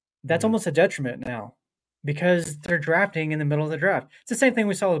 That's almost a detriment now because they're drafting in the middle of the draft. It's the same thing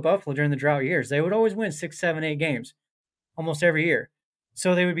we saw with Buffalo during the drought years. They would always win 6, 7, 8 games almost every year.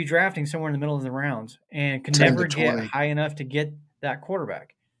 So they would be drafting somewhere in the middle of the rounds and could never get high enough to get that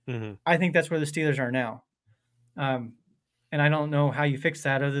quarterback. Mm-hmm. I think that's where the Steelers are now. And I don't know how you fix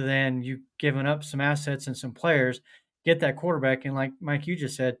that other than you giving up some assets and some players, get that quarterback, and like Mike, you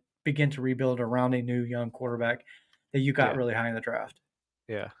just said, begin to rebuild around a new young quarterback that you got really high in the draft.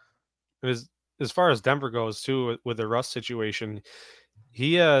 Yeah. As far as Denver goes too, with the Russ situation,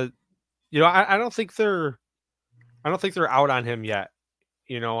 he I don't think they're out on him yet.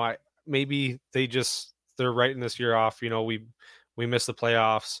 You know, maybe they're writing this year off. You know, we missed the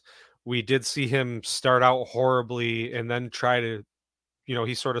playoffs. We did see him start out horribly and then try to, you know,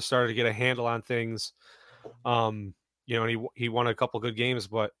 he sort of started to get a handle on things. And he won a couple good games,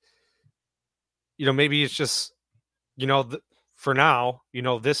 but you know, maybe it's just, you know, for now, you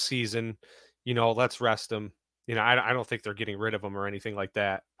know, this season, you know, let's rest him. You know, I don't think they're getting rid of him or anything like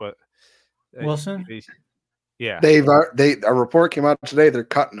that, but Wilson, a report came out today. They're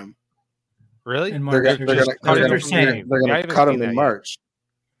cutting him. Really? In They're March. going to cut him in March.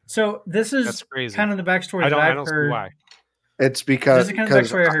 So this is kind of the backstory that I've heard. See why. It's because this is kind of the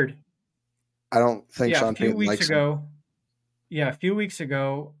backstory I heard. I don't think Sean Payton likes him. A few weeks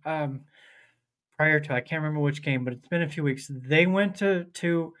ago, prior to, I can't remember which game, but it's been a few weeks. They went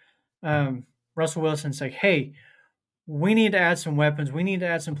to Russell Wilson and said, hey, we need to add some weapons. We need to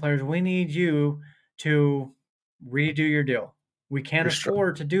add some players. We need you to redo your deal. We can't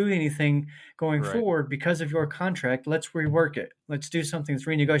afford to do anything going forward because of your contract. Let's rework it. Let's do something. Let's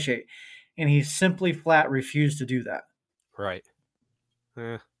renegotiate. And he simply flat refused to do that. Right.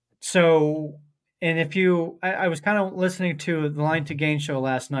 So, and I was kind of listening to the Line to Gain show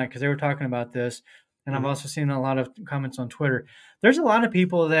last night because they were talking about this. and I've also seen a lot of comments on Twitter. There's a lot of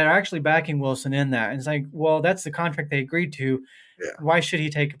people that are actually backing Wilson in that. And it's like, well, that's the contract they agreed to. Yeah. Why should he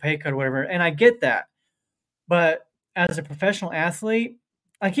take a pay cut or whatever? And I get that. But as a professional athlete,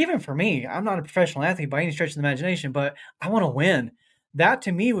 like even for me, I'm not a professional athlete by any stretch of the imagination, but I want to win. That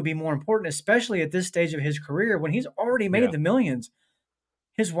to me would be more important, especially at this stage of his career when he's already made the millions.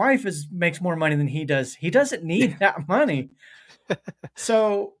 His wife makes more money than he does. He doesn't need that money.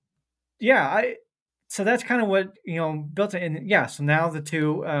 So, so that's kind of what, built it. And so now the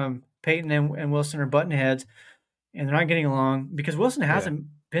two, Peyton and Wilson are button heads, and they're not getting along because Wilson hasn't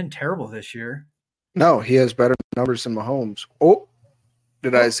been terrible this year. No, he has better numbers than Mahomes. Oh,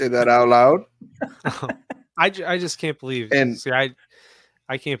 did I say that out loud? I just can't believe. And see,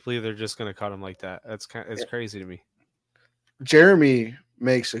 I can't believe they're just going to cut him like that. It's crazy to me. Jeremy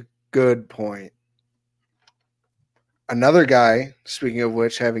makes a good point. Another guy, speaking of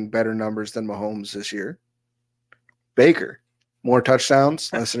which, having better numbers than Mahomes this year, Baker. More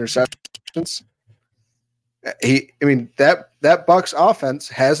touchdowns, less interceptions. That Bucs offense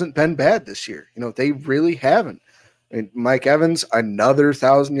hasn't been bad this year. They really haven't. I mean, Mike Evans, another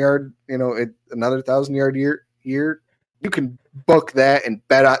 1,000-yard, another 1,000-yard year. You can book that and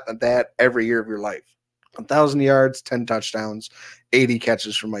bet on that every year of your life. 1,000 yards, 10 touchdowns, 80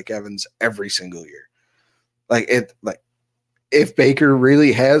 catches from Mike Evans every single year. If Baker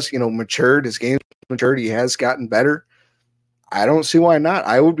really has, matured, his game matured, he has gotten better. I don't see why not.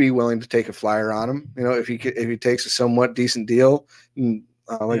 I would be willing to take a flyer on him. If he takes a somewhat decent deal, and,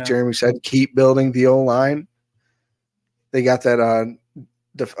 Jeremy said, keep building the O-line. They got that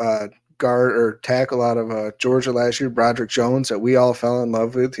guard or tackle out of Georgia last year, Broderick Jones, that we all fell in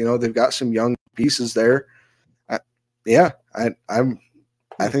love with. They've got some young pieces there. I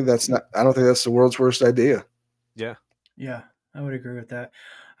think that's not. I don't think that's the world's worst idea. Yeah. Yeah, I would agree with that.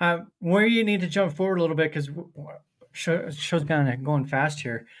 Where you need to jump forward a little bit because show's kind of going fast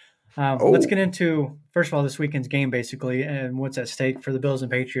here. Let's get into, first of all, this weekend's game basically and what's at stake for the Bills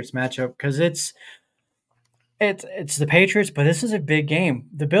and Patriots matchup because it's the Patriots, but this is a big game.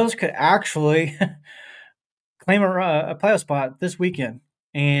 The Bills could actually claim a playoff spot this weekend,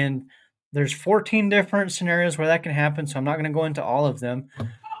 and there's 14 different scenarios where that can happen, so I'm not going to go into all of them.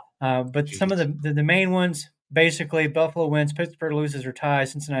 But some of the main ones, basically, Buffalo wins, Pittsburgh loses or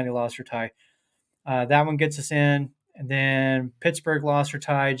ties, Cincinnati lost or tie. That one gets us in. And then Pittsburgh lost or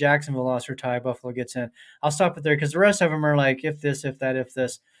tie, Jacksonville lost or tie, Buffalo gets in. I'll stop it there because the rest of them are like if this, if that, if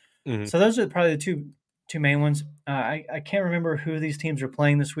this. Mm-hmm. So those are probably the two main ones. I can't remember who these teams are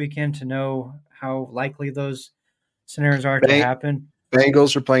playing this weekend to know how likely those scenarios are to happen.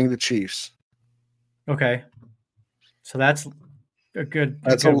 Bengals are playing the Chiefs. Okay. So that's a good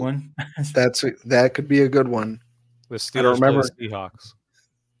one. That could be a good one. The Steelers play the Seahawks.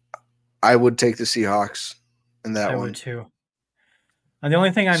 I would take the Seahawks in that one. I would too. The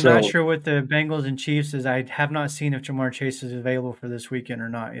only thing I'm not sure with the Bengals and Chiefs is I have not seen if Jamar Chase is available for this weekend or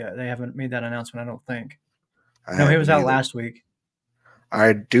not yet. They haven't made that announcement, I don't think. No, he was out last week.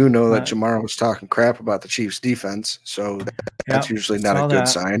 I do know that Jamar was talking crap about the Chiefs' defense, so that's usually not a good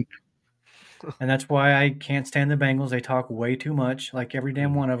sign. And that's why I can't stand the Bengals. They talk way too much, like every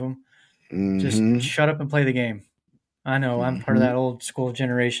damn one of them. Mm-hmm. Just shut up and play the game. I know I'm part of that old school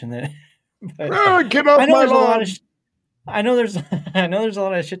generation that. But, get off my lawn. I know there's a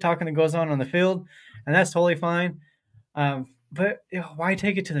lot of shit talking that goes on the field, and that's totally fine. But why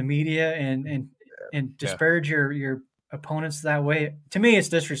take it to the media and disparage your opponents that way? To me, it's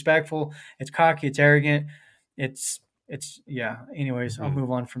disrespectful. It's cocky. It's arrogant. It's Anyways, I'll move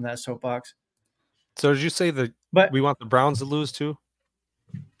on from that soapbox. So did you say we want the Browns to lose too?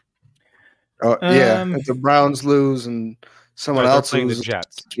 If the Browns lose and someone else loses, the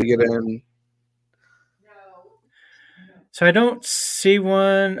Jets. We get in. So I don't see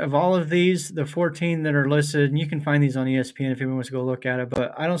one of all of these, the 14 that are listed, and you can find these on ESPN if anyone wants to go look at it,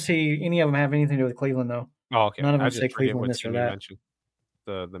 but I don't see any of them have anything to do with Cleveland, though. Oh, okay. None of them say Cleveland this or that. Mentioned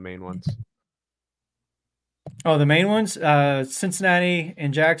the main ones. Oh, the main ones? Cincinnati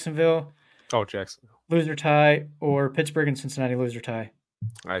and Jacksonville. Oh, Jacksonville. Lose or tie, or Pittsburgh and Cincinnati lose or tie.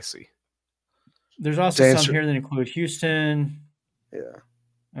 I see. There's also some here that include Houston. Yeah.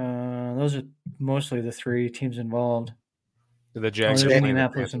 Those are mostly the three teams involved. The Jags and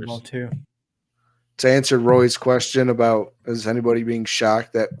Indianapolis involved too. To answer Roy's question about is anybody being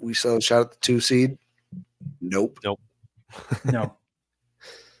shocked that we still have a shot at the 2 seed? Nope.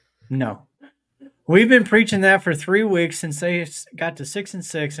 No. We've been preaching that for 3 weeks since they got to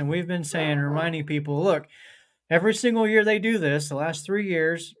 6-6, and we've been saying, reminding people, look, every single year they do this, the last 3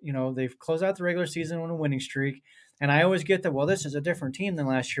 years, they've closed out the regular season on a winning streak, And I always get that, well, this is a different team than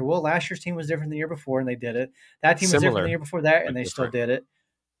last year. Well, last year's team was different than the year before, and they did it. That team was different than Similar, the year before that, and but they still different. did it.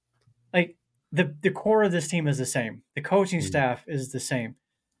 Like, the core of this team is the same. The coaching Mhm. staff is the same.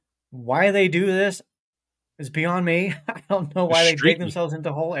 Why they do this is beyond me. I don't know why they dig Streaky. themselves into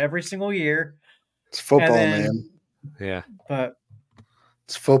a hole every single year. It's football, then- man. Yeah. But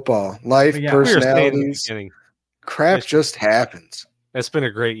It's football. Life, But yeah. We were saying in the personalities, beginning, crap it's- just happens. it's been a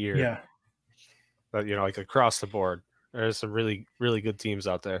great year. yeah, But, like across the board, there's some really, really good teams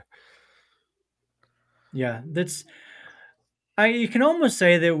out there. yeah, you can almost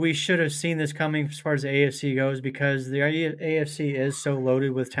say that we should have seen this coming as far as the AFC goes, because the AFC is so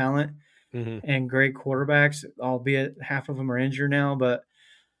loaded with talent Mm-hmm. and great quarterbacks, albeit half of them are injured now. But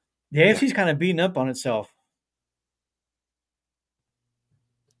the AFC's kind of beating up on itself.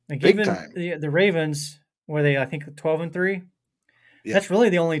 Like Big even time. the Ravens, where they I think 12-3. Yeah. That's really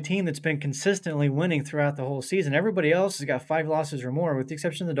the only team that's been consistently winning throughout the whole season. Everybody else has got 5 losses or more, with the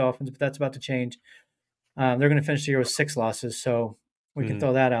exception of the Dolphins, but that's about to change. They're going to finish the year with 6 losses, so we can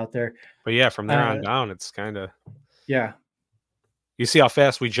throw that out there. But yeah, from there on down, it's kind of Yeah. You see how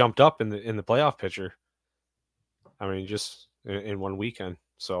fast we jumped up in the playoff picture. I mean, just in one weekend.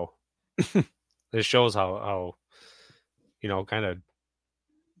 So it shows how kind of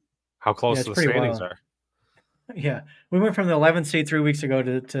how close it's the pretty standings wild. are. Yeah. We went from the 11th seed 3 weeks ago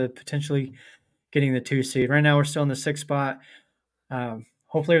to potentially getting the 2 seed. Right now we're still in the 6th spot.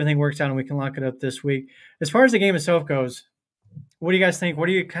 Hopefully everything works out and we can lock it up this week. As far as the game itself goes, what do you guys think? What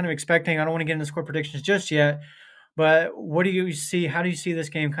are you kind of expecting? I don't want to get into score predictions just yet, but what do you see? How do you see this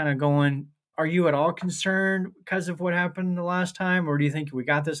game kind of going? Are you at all concerned because of what happened the last time, or do you think we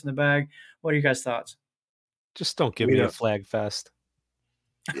got this in the bag? What are you guys' thoughts? Just don't give We me a don't- flag fest,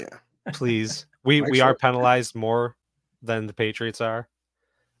 Yeah. please. We Like are so. penalized more than the Patriots are.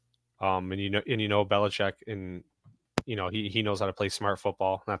 And Belichick, and he knows how to play smart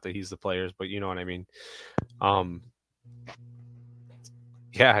football. Not that he's the players, but you know what I mean.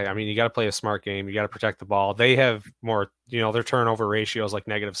 Yeah, I mean, you got to play a smart game. You got to protect the ball. They have more, their turnover ratio is like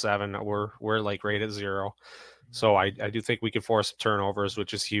 -7. We're like right at 0. So I do think we could force some turnovers,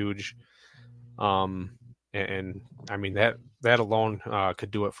 which is huge. And I mean that alone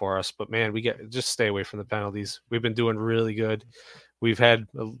could do it for us. But man, just stay away from the penalties. We've been doing really good. We've had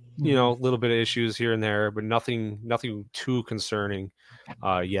a little bit of issues here and there, but nothing too concerning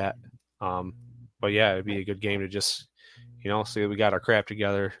yet. But yeah, it'd be a good game to just see that we got our crap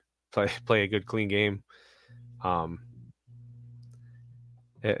together, play a good clean game.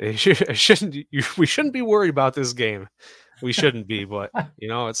 We shouldn't be worried about this game. We shouldn't be, but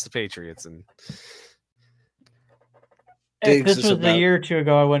it's the Patriots, and If Diggs this is was a about- year or two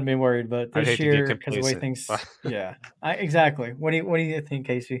ago, I wouldn't be worried, but I'd this hate to get year, because the way complacent, things, yeah, exactly. What do you think,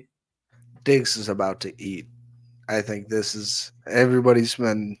 Casey? Diggs is about to eat. I think this is everybody's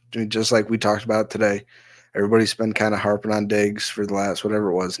been just like we talked about today. Everybody's been kind of harping on Diggs for the last whatever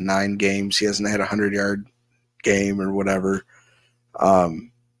it was 9 games. He hasn't had a 100-yard game or whatever.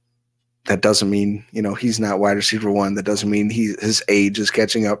 That doesn't mean he's not wide receiver 1. That doesn't mean his age is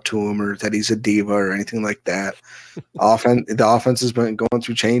catching up to him or that he's a diva or anything like that. The offense has been going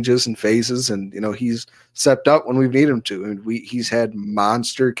through changes and phases, and he's stepped up when we've needed him to. And he's had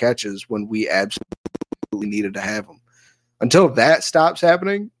monster catches when we absolutely needed to have them. Until that stops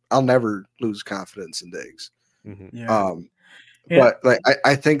happening, I'll never lose confidence in Diggs. Yeah. But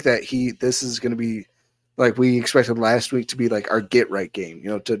I think that this is going to be like we expected last week to be like our get right game,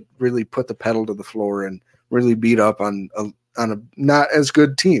 to really put the pedal to the floor and really beat up on a not as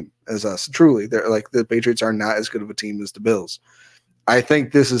good team as us. Truly, they're like the Patriots are not as good of a team as the Bills. I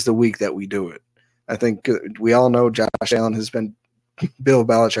think this is the week that we do it. I think we all know Josh Allen has been Bill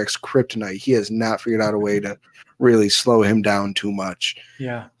Belichick's kryptonite. He has not figured out a way to really slow him down too much.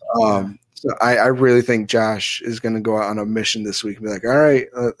 Yeah. So I really think Josh is going to go out on a mission this week and be like, all right,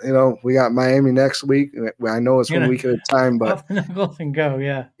 we got Miami next week. I know it's 1 week at a time, but off the knuckles and go.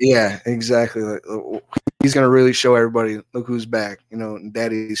 Yeah. Yeah, exactly. Like, he's going to really show everybody, look who's back. And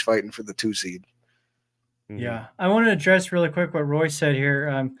Daddy's fighting for the 2 seed. Yeah. I want to address really quick what Roy said here.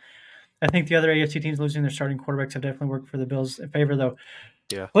 I think the other AFC teams losing their starting quarterbacks have definitely worked for the Bills' in favor, though.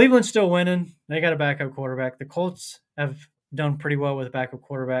 Yeah. Cleveland's still winning. They got a backup quarterback. The Colts have done pretty well with a backup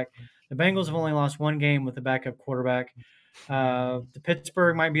quarterback. The Bengals have only lost 1 game with a backup quarterback. The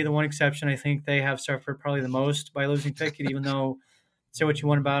Pittsburgh might be the one exception. I think they have suffered probably the most by losing Pickett, even though say what you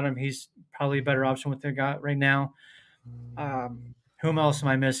want about him, he's probably a better option with their guy right now. Whom else am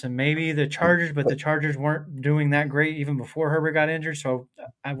I missing? Maybe the Chargers, but the Chargers weren't doing that great even before Herbert got injured, so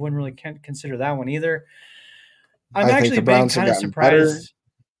I wouldn't really consider that one either. I'm I think actually the been Browns have kind of gotten better. surprised.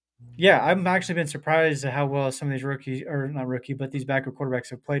 Yeah, I've actually been surprised at how well some of these rookies, or not rookie, but these backup quarterbacks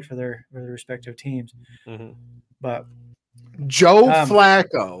have played for their respective teams. Mhm. But Joe Um,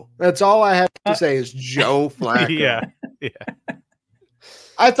 Flacco. That's all I have to say is Joe Flacco. Yeah. Yeah.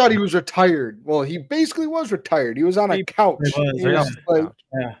 I thought he was retired. Well, he basically was retired. He was on a He couch. was, He was like,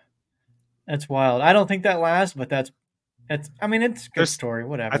 yeah, that's wild. I don't think that lasts, but that's. I mean, it's a good There's- story.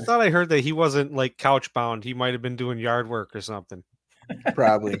 Whatever. I thought I heard that he wasn't like couch bound. He might have been doing yard work or something.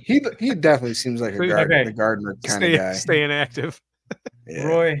 probably. He definitely seems like a Okay. the gardener kind of guy. Staying active.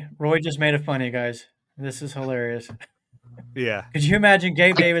 Yeah. Roy just made it funny, guys. This is hilarious. Yeah. Could you imagine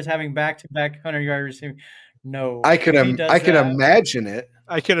Gabe Davis having back-to-back 100-yard receiving? No, I could If he does imagine it.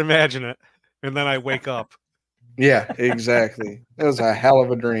 I can imagine it. And then I wake up. Yeah, exactly. It was a hell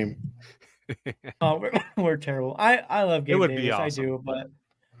of a dream. Oh, we're terrible. I love Gabe would be Davis. I awesome, do, but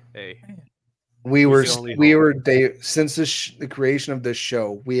Hey. We He's were the only we hope. were since the creation of this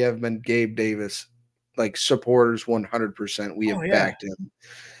show, we have been Gabe Davis like supporters 100%. We have Oh, yeah. backed him.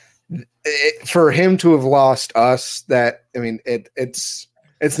 For him to have lost us, that I mean, it's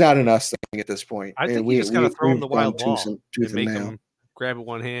not an us thing at this point. I think we you just got to throw him the we've gone wild ball tooth and make nail. him grab it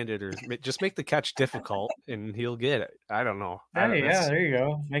one-handed or just make the catch difficult and he'll get it. I don't know. Hey, yeah, there you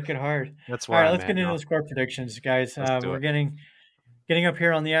go. Make it hard. That's All where right, I'm let's at get into now. the score predictions, guys. Let's do We're it. getting up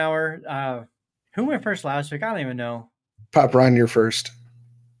here on the hour. Who went first last week? I don't even know. Pop Ron, you're first.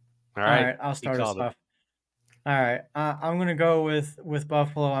 All All right. right, I'll He start us called it. off. All right, I'm gonna go with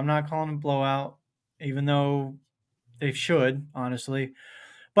Buffalo. I'm not calling a blowout, even though they should, honestly.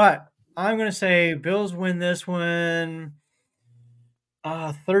 But I'm gonna say Bills win this one.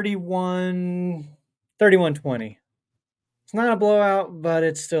 31-20. It's not a blowout, but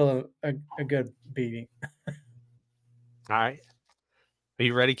it's still a good beating. All right. Are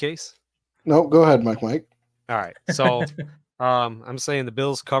you ready, Case? No, go ahead, Mike. All right. So I'm saying the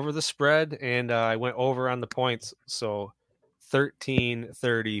Bills cover the spread, and I went over on the points. So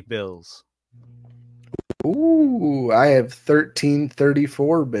 13-30 Bills. Ooh, I have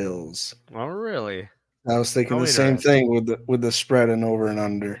 13-34 Bills. Oh, really? I was thinking Oh, the same interesting. thing with the spread and over and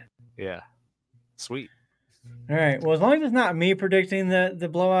under. Yeah. Sweet. All right. Well, as long as it's not me predicting the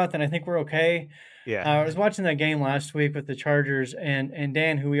blowout, then I think we're okay. Yeah. I was watching that game last week with the Chargers, and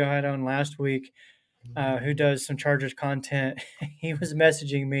Dan, who we had on last week, who does some Chargers content, he was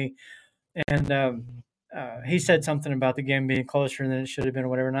messaging me, and he said something about the game being closer than it should have been or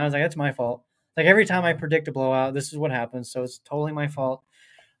whatever. And I was like, that's my fault. Like every time I predict a blowout, this is what happens. So it's totally my fault.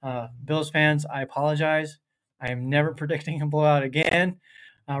 Bills fans, I apologize. I am never predicting a blowout again.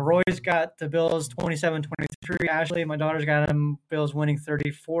 Roy's got the Bills 27-23. Ashley, my daughter's got them Bills winning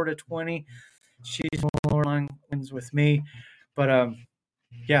 34-20. She's more long wins with me. But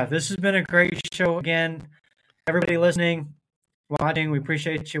yeah, this has been a great show again. Everybody listening, watching, we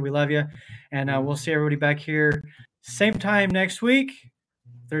appreciate you. We love you. And we'll see everybody back here same time next week,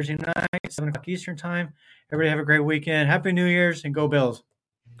 Thursday night, 7 o'clock Eastern time. Everybody have a great weekend. Happy New Year's and go Bills.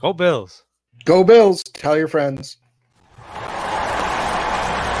 Go Bills. Go Bills. Tell your friends.